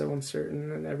 everything is so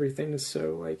uncertain and everything is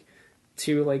so, like,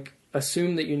 to, like,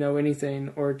 assume that you know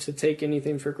anything or to take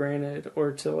anything for granted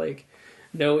or to, like,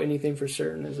 know anything for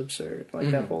certain is absurd.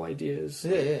 Like, that whole idea is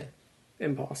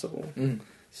impossible.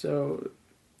 So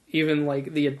even,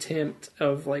 like, the attempt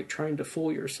of, like, trying to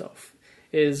fool yourself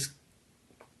is,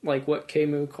 like, what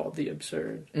Camus called the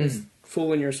absurd. Is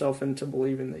fooling yourself into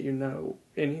believing that you know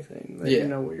anything, that you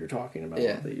know what you're talking about,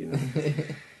 that you know.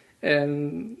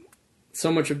 And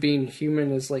so much of being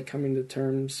human is, like, coming to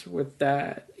terms with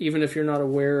that, even if you're not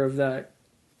aware of that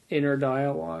inner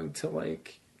dialogue, to,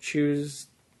 like, choose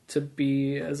to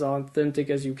be as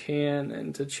authentic as you can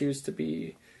and to choose to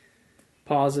be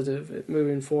positive at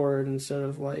moving forward instead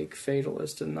of, like,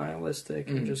 fatalist and nihilistic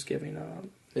and just giving up.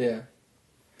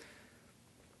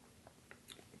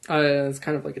 It's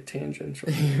kind of like a tangent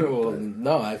from Well,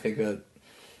 no, I think that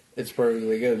it's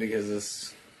perfectly good because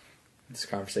this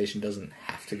conversation doesn't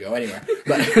have to go anywhere.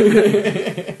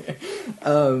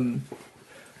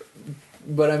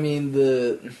 But I mean,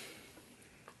 do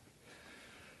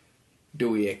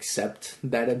we accept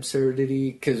that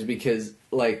absurdity? Because,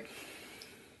 like,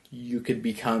 you could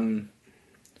become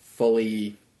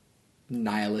fully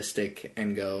nihilistic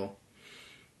and go,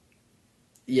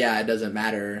 yeah, it doesn't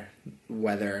matter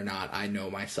whether or not I know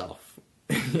myself,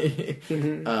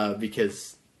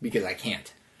 because I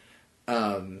can't.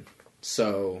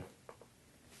 So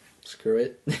screw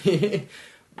it.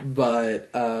 But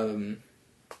I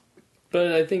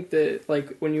think that,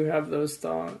 like, when you have those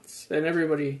thoughts, and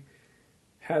everybody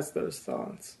has those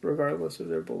thoughts regardless of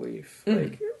their belief,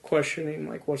 like, questioning,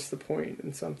 like, what's the point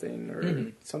in something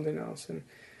or something else, and,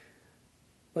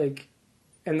 like,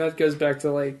 and that goes back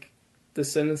to, like, the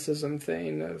cynicism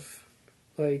thing of,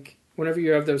 like, whenever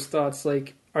you have those thoughts,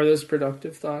 like, are those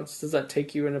productive thoughts? Does that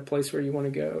take you in a place where you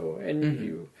want to go? And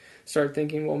you start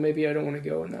thinking, well, maybe I don't want to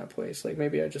go in that place. Like,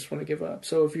 maybe I just want to give up.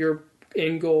 So if your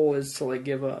end goal is to, like,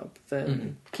 give up,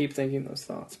 then keep thinking those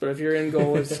thoughts. But if your end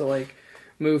goal is to, like,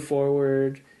 move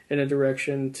forward in a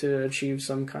direction to achieve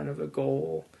some kind of a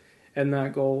goal, and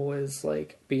that goal is,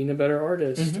 like, being a better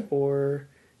artist or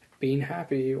being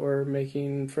happy or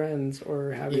making friends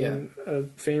or having a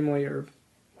family or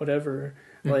whatever,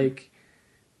 like,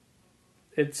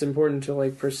 it's important to,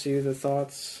 like, pursue the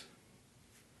thoughts.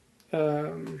 They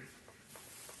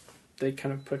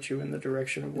kind of put you in the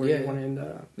direction of where you want to end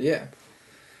up.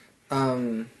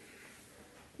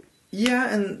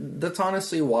 Yeah, and that's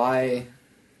honestly why,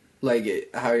 like,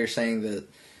 how you're saying that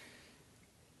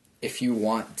if you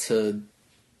want to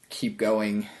keep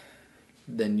going,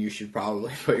 then you should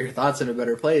probably put your thoughts in a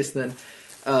better place. Then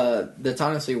that's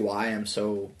honestly why I'm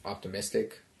so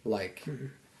optimistic, like,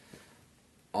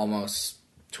 almost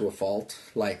to a fault.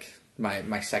 Like,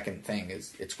 my second thing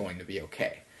is it's going to be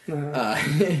okay.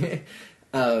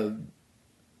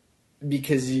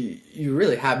 Because you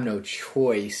really have no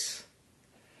choice,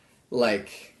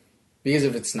 like, because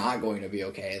if it's not going to be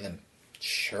okay, then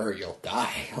sure, you'll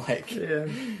die. Like,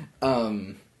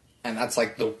 and that's,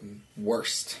 like, the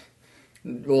worst.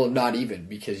 Well, not even,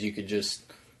 because you could just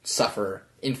suffer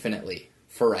infinitely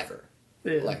forever.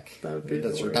 Like,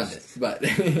 that's redundant, but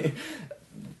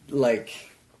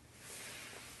like,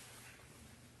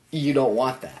 you don't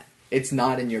want that. It's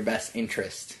not in your best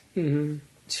interest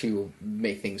to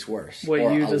make things worse. What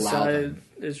or you allow decide them.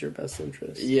 is your best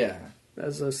interest. Yeah.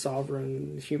 As a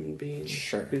sovereign human being.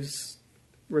 Sure. Who's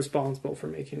responsible for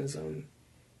making his own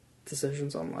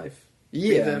decisions on life.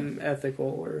 Yeah. Be them ethical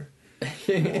or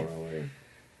moral or...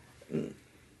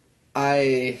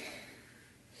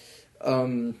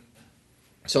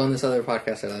 So on this other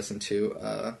podcast I listened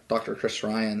to, Dr. Chris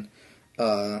Ryan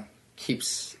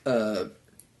keeps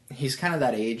he's kind of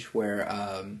that age where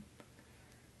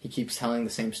he keeps telling the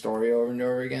same story over and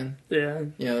over again. Yeah.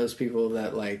 You know, those people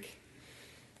that, like,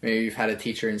 maybe you've had a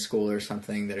teacher in school or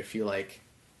something that if you, like,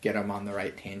 get them on the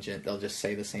right tangent, they'll just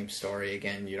say the same story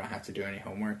again. You don't have to do any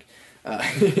homework.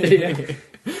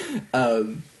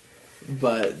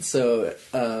 But so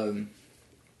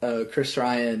Chris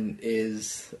Ryan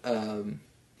is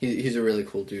he's a really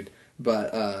cool dude,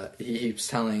 but he keeps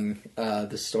telling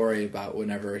the story about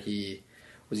whenever he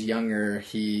was younger,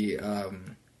 he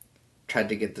tried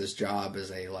to get this job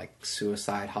as a, like,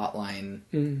 suicide hotline,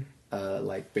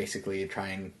 like, basically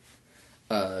trying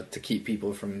to keep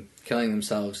people from killing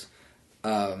themselves.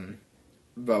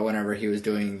 But whenever he was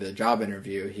doing the job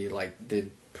interview, he, like,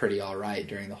 did pretty all right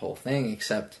during the whole thing,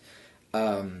 except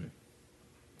at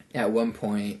one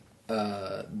point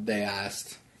they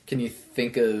asked, can you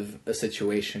think of a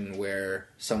situation where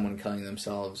someone killing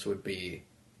themselves would be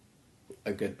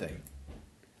a good thing?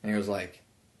 And he was like,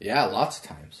 yeah, lots of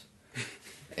times.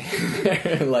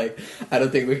 Like, I don't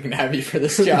think we can have you for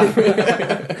this job.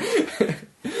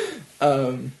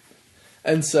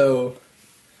 And so,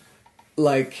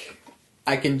 like,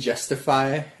 I can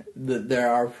justify that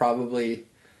there are probably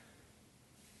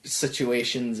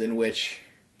situations in which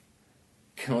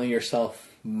killing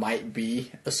yourself might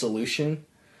be a solution.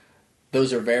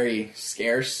 Those are very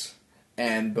scarce,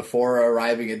 and before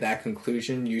arriving at that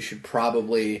conclusion, you should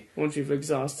probably... Once you've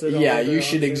exhausted Yeah, all the you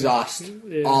should options. exhaust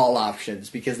all options,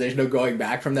 because there's no going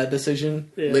back from that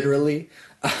decision, literally.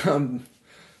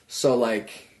 So,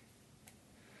 like...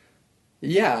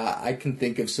 Yeah, I can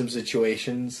think of some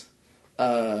situations,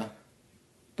 but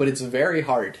it's very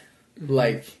hard. Mm-hmm.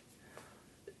 Like,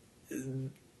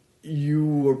 you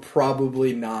were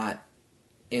probably not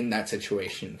in that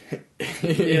situation.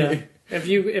 Yeah.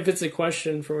 If it's a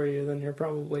question for you, then you're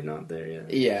probably not there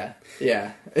yet.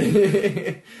 Yeah.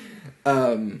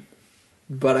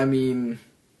 But I mean,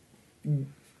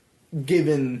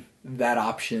 given that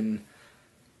option,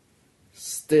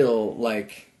 still,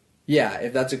 like, yeah,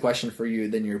 if that's a question for you,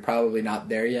 then you're probably not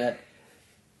there yet.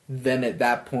 Then at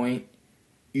that point,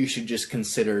 you should just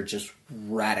consider just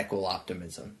radical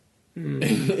optimism.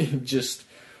 Just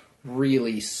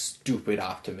really stupid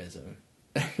optimism.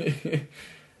 It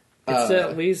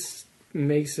at least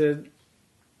makes it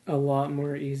a lot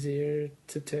more easier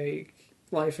to take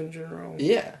life in general.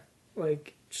 Yeah.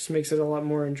 Like, just makes it a lot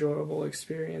more enjoyable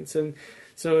experience. And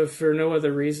so if for no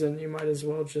other reason, you might as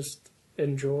well just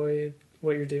enjoy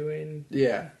what you're doing.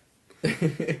 Yeah.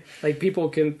 Like, people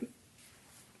can,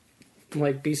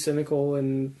 like, be cynical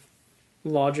and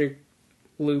logic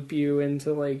loop you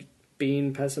into, like,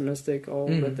 being pessimistic all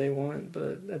that they want,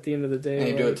 but at the end of the day... And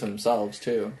they like, do it to themselves,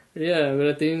 too. Yeah, but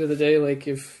at the end of the day, like,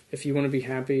 if you want to be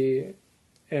happy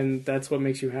and that's what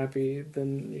makes you happy,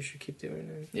 then you should keep doing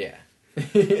it.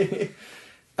 Yeah.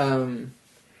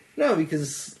 No,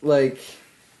 because, like,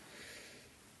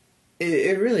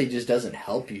 it really just doesn't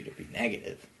help you to be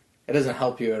negative. It doesn't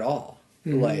help you at all.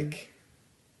 Like,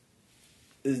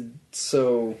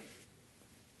 so...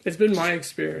 It's been my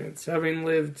experience, having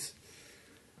lived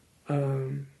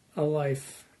a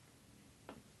life,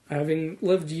 having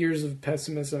lived years of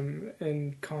pessimism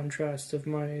in contrast of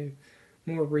my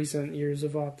more recent years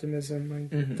of optimism.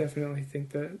 I definitely think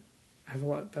that I have a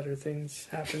lot better things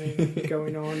happening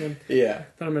going on, and yeah,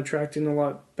 that I'm attracting a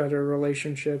lot better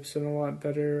relationships and a lot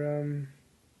better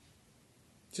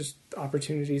just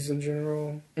opportunities in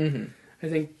general. I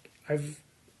think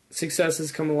success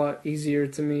has come a lot easier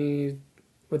to me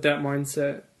with that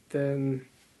mindset than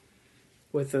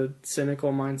with a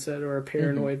cynical mindset or a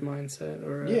paranoid mindset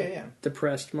or a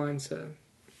depressed mindset.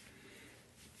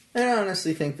 And I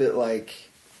honestly think that, like,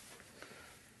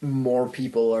 more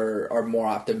people are more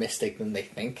optimistic than they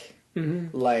think.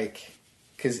 Like,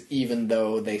 because even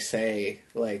though they say,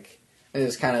 like,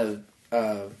 it's kind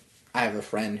of, I have a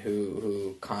friend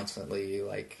who constantly,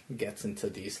 like, gets into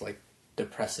these, like,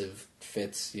 depressive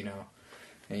fits, you know,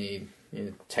 and he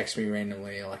texts me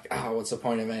randomly, like, oh, what's the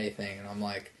point of anything? And I'm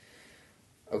like,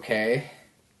 okay,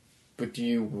 but do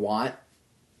you want,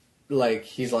 like,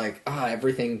 he's like,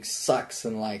 everything sucks,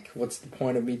 and, like, what's the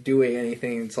point of me doing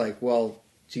anything? It's like, well,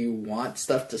 do you want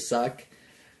stuff to suck?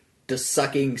 Does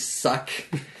sucking suck?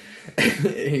 And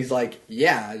he's like,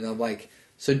 yeah, and I'm like,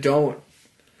 so don't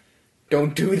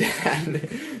don't do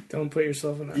that. Don't put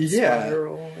yourself in that Yeah.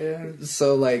 spiral. Yeah.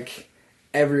 So, like,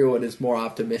 everyone is more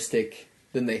optimistic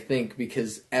than they think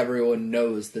because everyone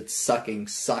knows that sucking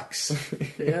sucks.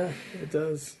 Yeah, it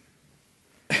does.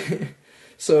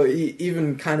 So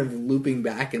even kind of looping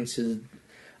back into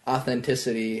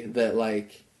authenticity, that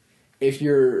like if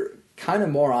you're kind of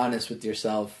more honest with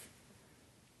yourself,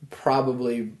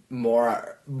 probably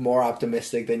more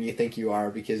optimistic than you think you are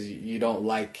because you don't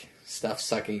like stuff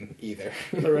sucking either.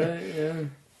 Right, yeah.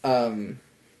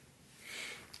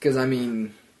 Because I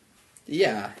mean,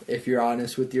 yeah, if you're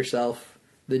honest with yourself,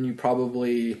 then you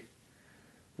probably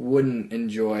wouldn't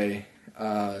enjoy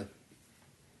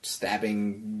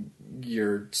stabbing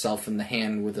yourself in the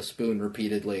hand with a spoon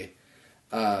repeatedly,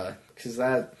 because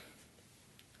I'd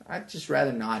just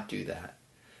rather not do that.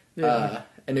 Yeah.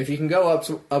 And if you can go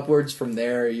upwards from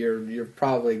there, you're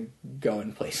probably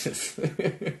going places.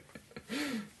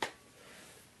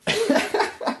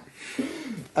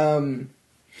 I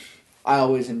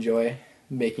always enjoy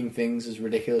making things as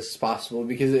ridiculous as possible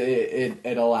because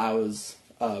it allows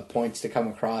points to come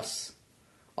across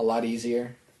a lot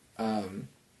easier.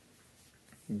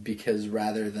 Because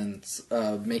rather than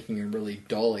making a really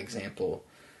dull example,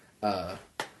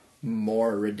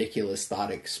 more ridiculous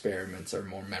thought experiments are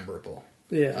more memorable.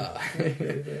 Yeah.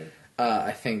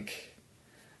 I think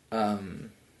there's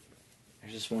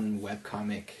just one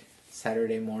webcomic,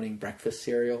 Saturday Morning Breakfast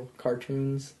Cereal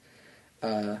cartoons.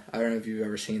 I don't know if you've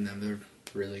ever seen them. They're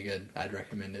really good. I'd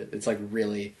recommend it. It's like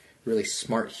really, really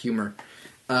smart humor.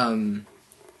 But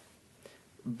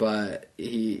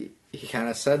he kind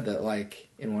of said that, like,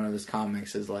 in one of his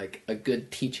comics is, like, a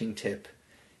good teaching tip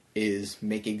is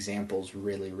make examples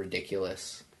really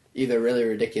ridiculous. Either really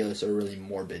ridiculous or really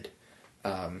morbid.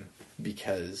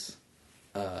 Because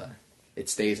it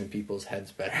stays in people's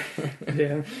heads better.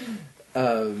 Yeah.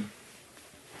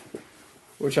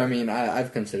 Which, I mean,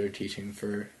 I've considered teaching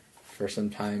for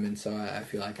some time, and so I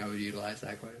feel like I would utilize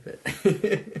that quite a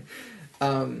bit.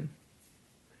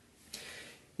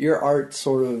 Your art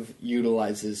sort of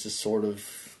utilizes a sort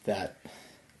of that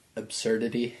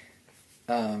absurdity.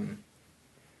 To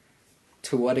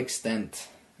what extent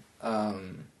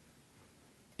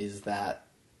is that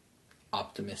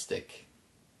optimistic,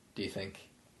 do you think?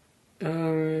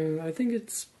 I think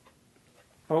it's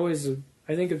always...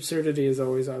 I think absurdity is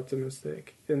always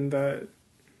optimistic in that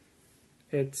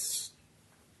it's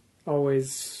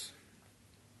always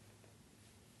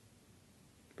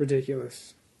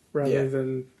ridiculous rather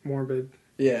than morbid.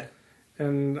 Yeah.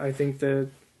 And I think that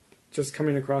just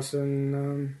coming across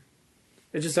in...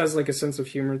 it just has like a sense of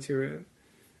humor to it.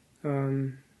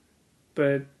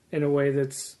 But in a way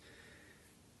that's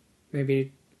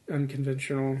maybe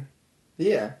unconventional.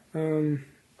 Yeah.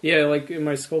 Yeah, like in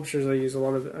my sculptures I use a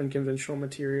lot of unconventional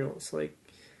materials like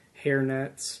hair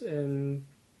nets and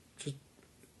just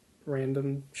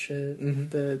random shit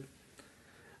that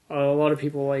a lot of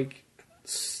people like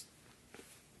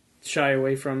shy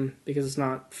away from because it's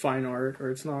not fine art or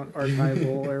it's not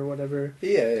archival or whatever.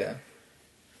 Yeah.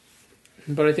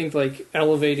 But I think like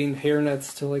elevating hair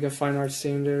nets to like a fine art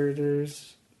standard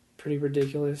is pretty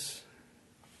ridiculous.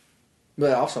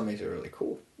 But it also makes it really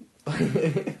cool.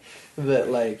 That,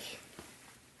 like,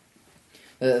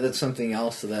 that's something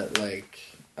else that, like,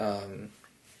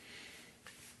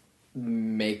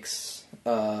 makes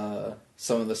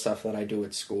some of the stuff that I do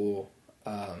at school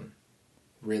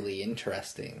really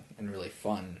interesting and really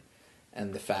fun.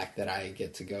 And the fact that I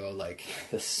get to go, like,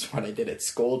 this is what I did at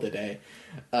school today,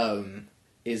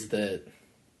 is that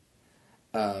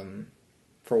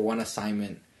for one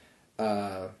assignment,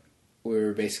 we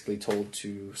were basically told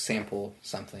to sample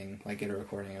something, like get a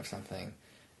recording of something,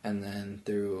 and then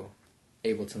through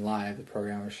Ableton Live, the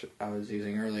program I was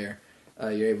using earlier,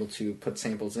 you're able to put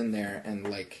samples in there and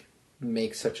like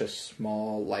make such a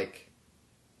small like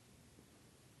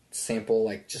sample,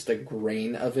 like just a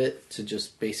grain of it, to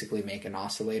just basically make an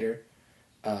oscillator,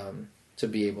 to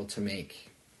be able to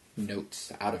make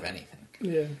notes out of anything.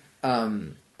 Yeah.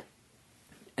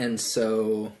 And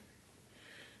so,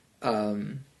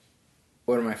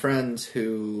 one of my friends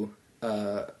who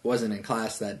wasn't in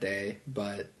class that day,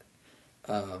 but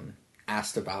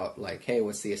asked about, like, hey,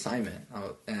 what's the assignment?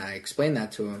 And I explained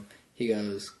that to him. He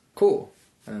goes, cool.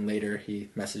 And then later he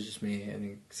messages me and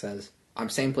he says, I'm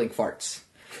sampling farts.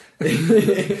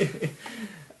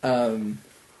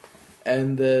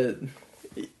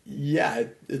 Yeah,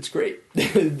 it's great.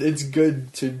 It's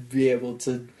good to be able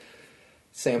to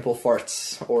sample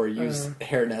farts or use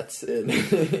hair nets in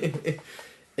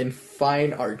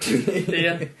fine art.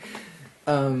 Yeah.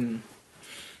 Because,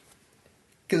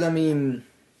 I mean,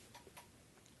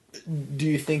 do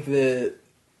you think that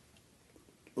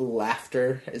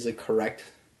laughter is a correct,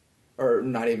 or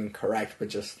not even correct, but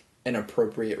just an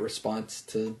appropriate response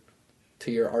to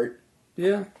your art?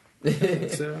 Yeah, I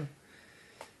think so.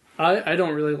 I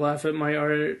don't really laugh at my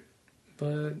art,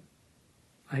 but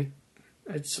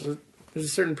there's a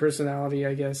certain personality,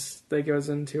 I guess, that goes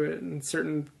into it, and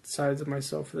certain sides of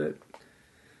myself that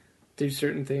do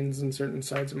certain things, and certain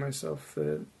sides of myself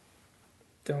that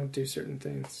don't do certain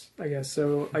things, I guess.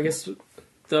 So I guess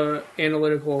the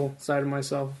analytical side of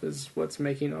myself is what's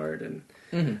making art, and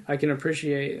I can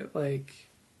appreciate like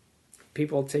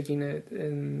people taking it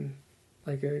in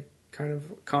like a kind of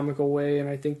comical way, and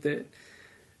I think that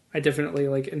I definitely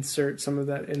like insert some of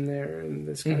that in there, and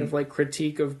this kind of like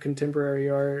critique of contemporary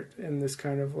art, and this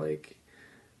kind of like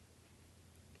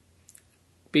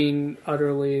being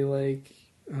utterly like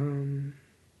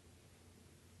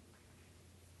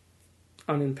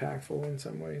unimpactful in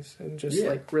some ways, and just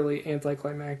like really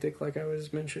anticlimactic, like I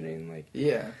was mentioning, like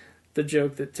the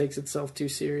joke that takes itself too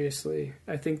seriously.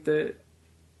 I think that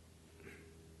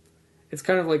it's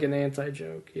kind of like an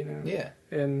anti-joke, you know? Yeah.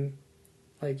 And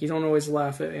like you don't always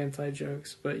laugh at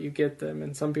anti-jokes, but you get them,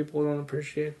 and some people don't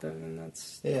appreciate them, and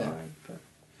that's fine. But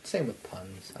same with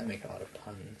puns. I make a lot of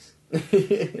puns.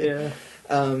 yeah.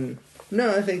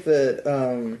 No, I think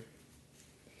that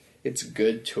it's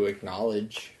good to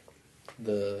acknowledge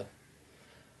the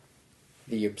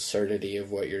absurdity of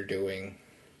what you're doing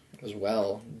as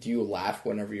well. Do you laugh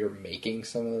whenever you're making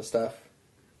some of the stuff?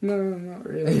 No, not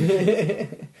really.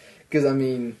 Because, I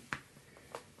mean,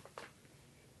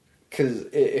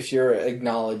 if you're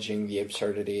acknowledging the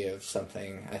absurdity of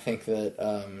something, I think that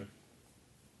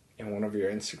in one of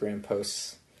your Instagram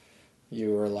posts,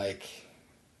 you were, like,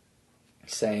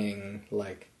 saying,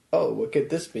 like, oh, what could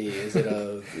this be? Is it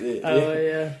a... Oh,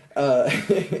 yeah.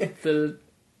 The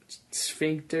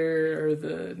sphincter or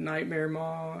the nightmare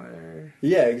maw or...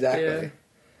 Yeah, exactly. Yeah.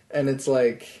 And it's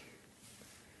like,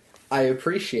 I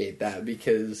appreciate that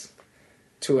because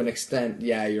to an extent,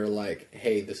 yeah, you're like,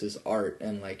 hey, this is art,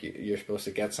 and like you're supposed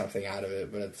to get something out of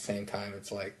it, but at the same time,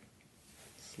 it's like,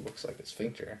 this looks like a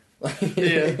sphincter.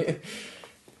 Yeah.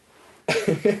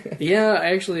 Yeah,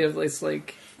 I actually have, it's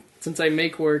like, since I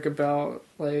make work about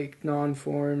like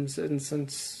non-forms, and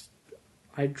since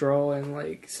I draw in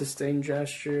like sustained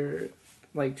gesture,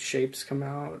 like shapes come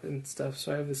out and stuff,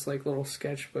 so I have this like little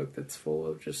sketchbook that's full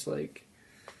of just like,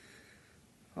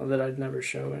 that I'd never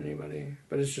show anybody,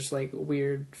 but it's just like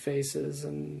weird faces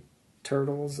and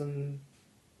turtles and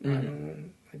I don't know,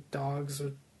 like dogs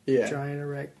with giant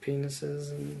erect penises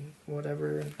and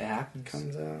whatever it happens.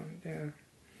 Comes out. Yeah.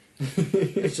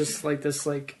 It's just like this,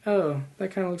 like, oh, that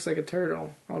kind of looks like a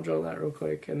turtle. I'll draw that real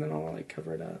quick, and then I'll like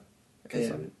cover it up because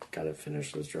I've got to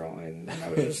finish this drawing, and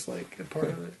that was just like a part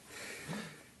of it.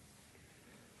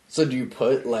 So do you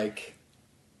put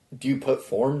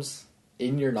forms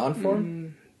in your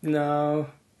non-form? No,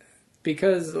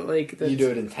 because like you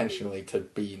do it intentionally to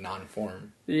be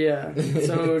non-form. Yeah,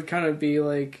 so it would kind of be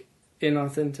like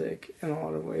inauthentic in a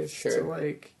lot of ways. Sure. To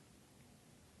like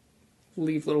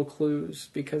leave little clues,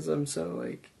 because I'm so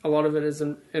like, a lot of it is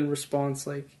in response,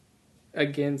 like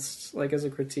against, like as a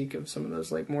critique of some of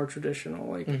those like more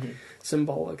traditional like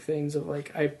symbolic things of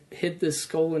like, I hid this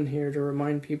skull in here to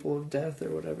remind people of death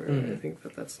or whatever. I think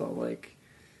that that's all like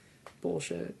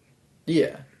bullshit.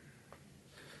 Yeah.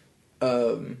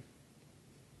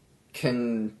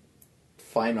 Can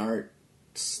fine art,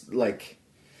 like,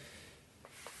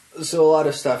 so a lot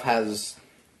of stuff has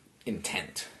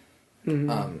intent,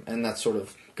 and that sort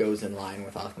of goes in line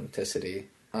with authenticity.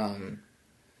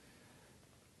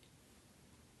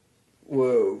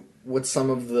 What's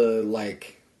some of the,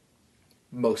 like,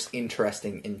 most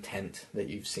interesting intent that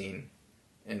you've seen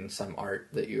in some art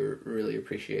that you really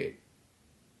appreciate?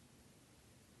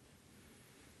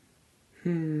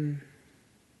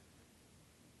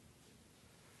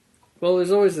 Well,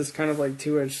 there's always this kind of like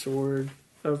two-edged sword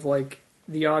of like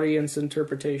the audience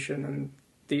interpretation and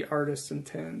the artist's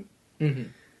intent.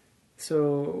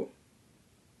 So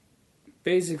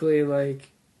basically, like,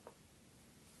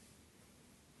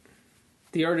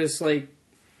 the artist like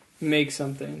makes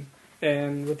something,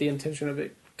 and with the intention of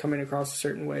it coming across a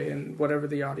certain way, and whatever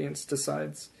the audience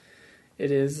decides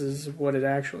it is what it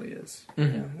actually is.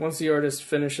 Yeah. Once the artist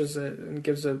finishes it and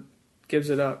gives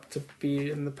it up to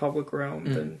be in the public realm,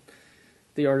 then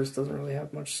the artist doesn't really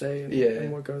have much say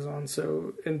in what goes on.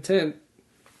 So intent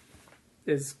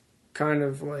is kind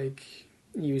of like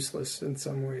useless in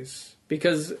some ways,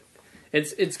 because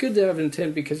it's good to have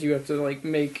intent, because you have to like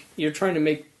you're trying to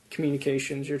make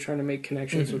communications, you're trying to make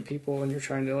connections with people, and you're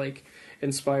trying to like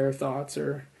inspire thoughts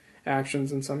or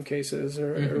actions in some cases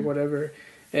or whatever.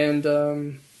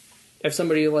 And if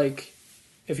somebody like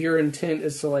if your intent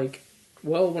is to like,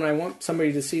 well, when I want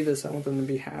somebody to see this, I want them to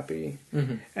be happy.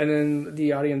 Mm-hmm. And then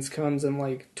the audience comes and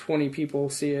like 20 people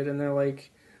see it and they're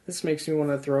like, this makes me want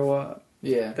to throw up.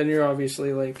 Yeah. Then you're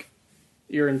obviously like,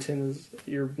 your intent is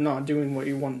you're not doing what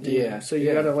you want to do. Yeah. So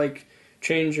you gotta like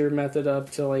change your method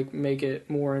up to like make it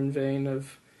more in vein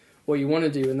of what you want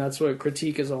to do. And that's what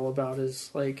critique is all about,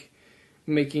 is like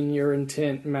making your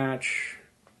intent match,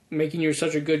 making you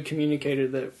such a good communicator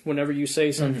that whenever you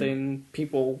say something,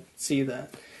 people see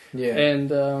that. Yeah.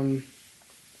 And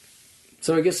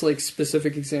so I guess like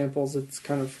specific examples, it's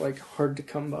kind of like hard to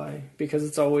come by because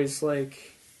it's always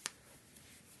like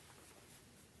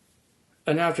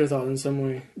an afterthought in some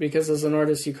way. Because as an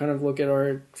artist, you kind of look at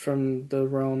art from the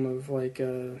realm of like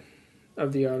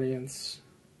of the audience.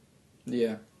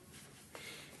 Yeah.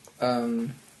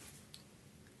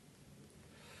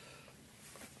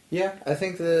 Yeah, I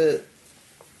think that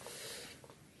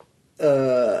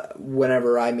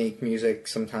whenever I make music,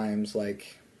 sometimes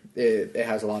like it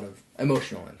has a lot of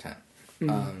emotional intent,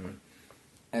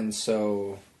 and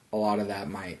so a lot of that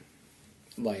might,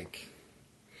 like,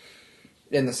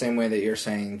 in the same way that you're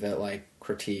saying that like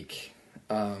critique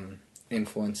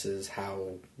influences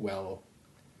how well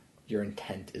your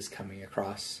intent is coming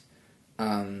across,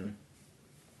 and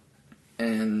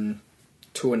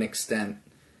to an extent.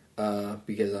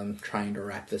 Because I'm trying to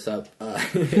wrap this up, that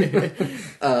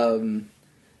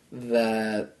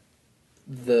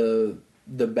the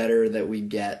better that we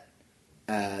get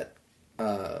at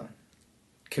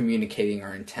communicating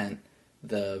our intent,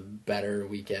 the better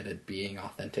we get at being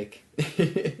authentic.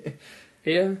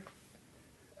 Yeah,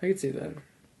 I could see that.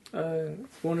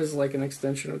 One is like an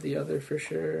extension of the other for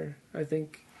sure. I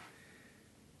think,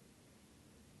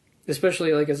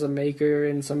 especially like as a maker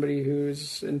and somebody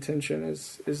whose intention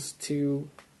is to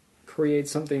create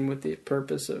something with the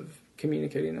purpose of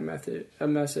communicating a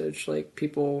message, like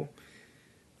people,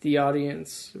 the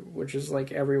audience, which is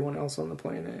like everyone else on the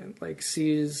planet, like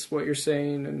sees what you're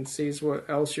saying and sees what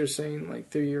else you're saying,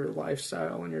 like through your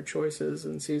lifestyle and your choices,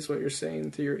 and sees what you're saying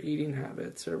through your eating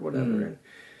habits or whatever. And,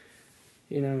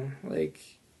 you know, like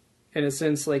in a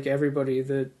sense, like everybody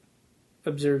that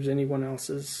observes anyone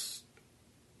else's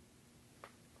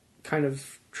kind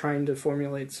of trying to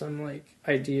formulate some like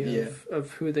idea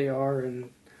of who they are and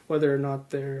whether or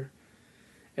not they're,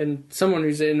 and someone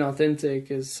who's inauthentic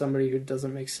is somebody who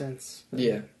doesn't make sense.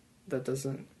 Yeah. That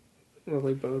doesn't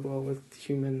really bode well with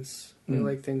humans. They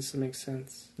like things to make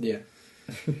sense. Yeah.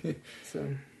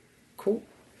 So cool.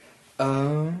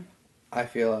 I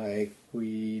feel like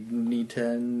we need to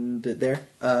end it there.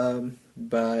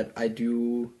 But I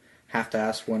do have to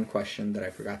ask one question that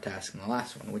I forgot to ask in the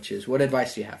last one, which is, what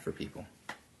advice do you have for people?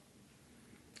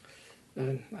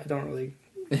 I don't really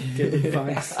give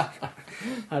advice.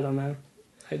 I don't know.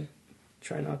 I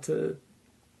try not to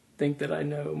think that I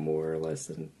know more or less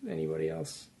than anybody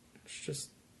else. It's just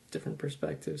different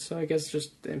perspectives. So I guess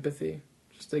just empathy,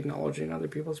 just acknowledging other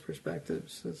people's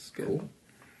perspectives is good.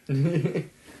 Cool.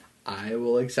 I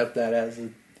will accept that as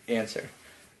an answer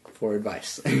for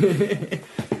advice.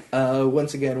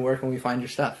 Once again, where can we find your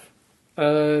stuff?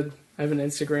 I have an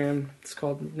Instagram. It's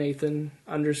called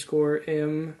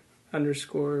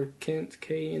Nathan_M_Kent,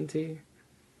 K-E-N-T.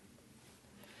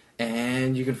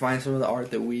 And you can find some of the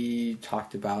art that we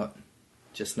talked about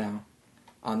just now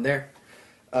on there,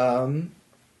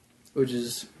 which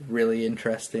is really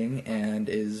interesting and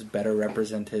is better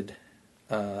represented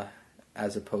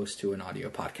as opposed to an audio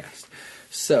podcast.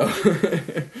 So,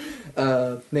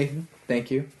 Nathan,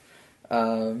 thank you.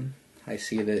 I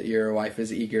see that your wife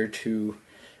is eager to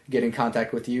get in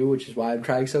contact with you, which is why I'm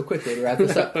trying so quickly to wrap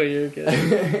this up. Oh, you're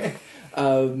good.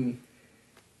 I'm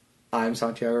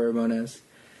Santiago Ramones,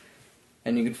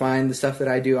 and you can find the stuff that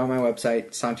I do on my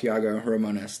website,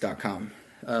 santiagoramones.com,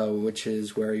 which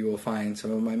is where you will find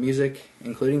some of my music,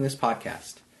 including this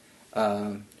podcast,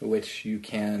 which you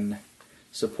can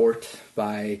support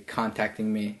by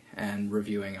contacting me and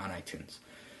reviewing on iTunes.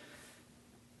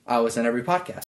 I was in every podcast.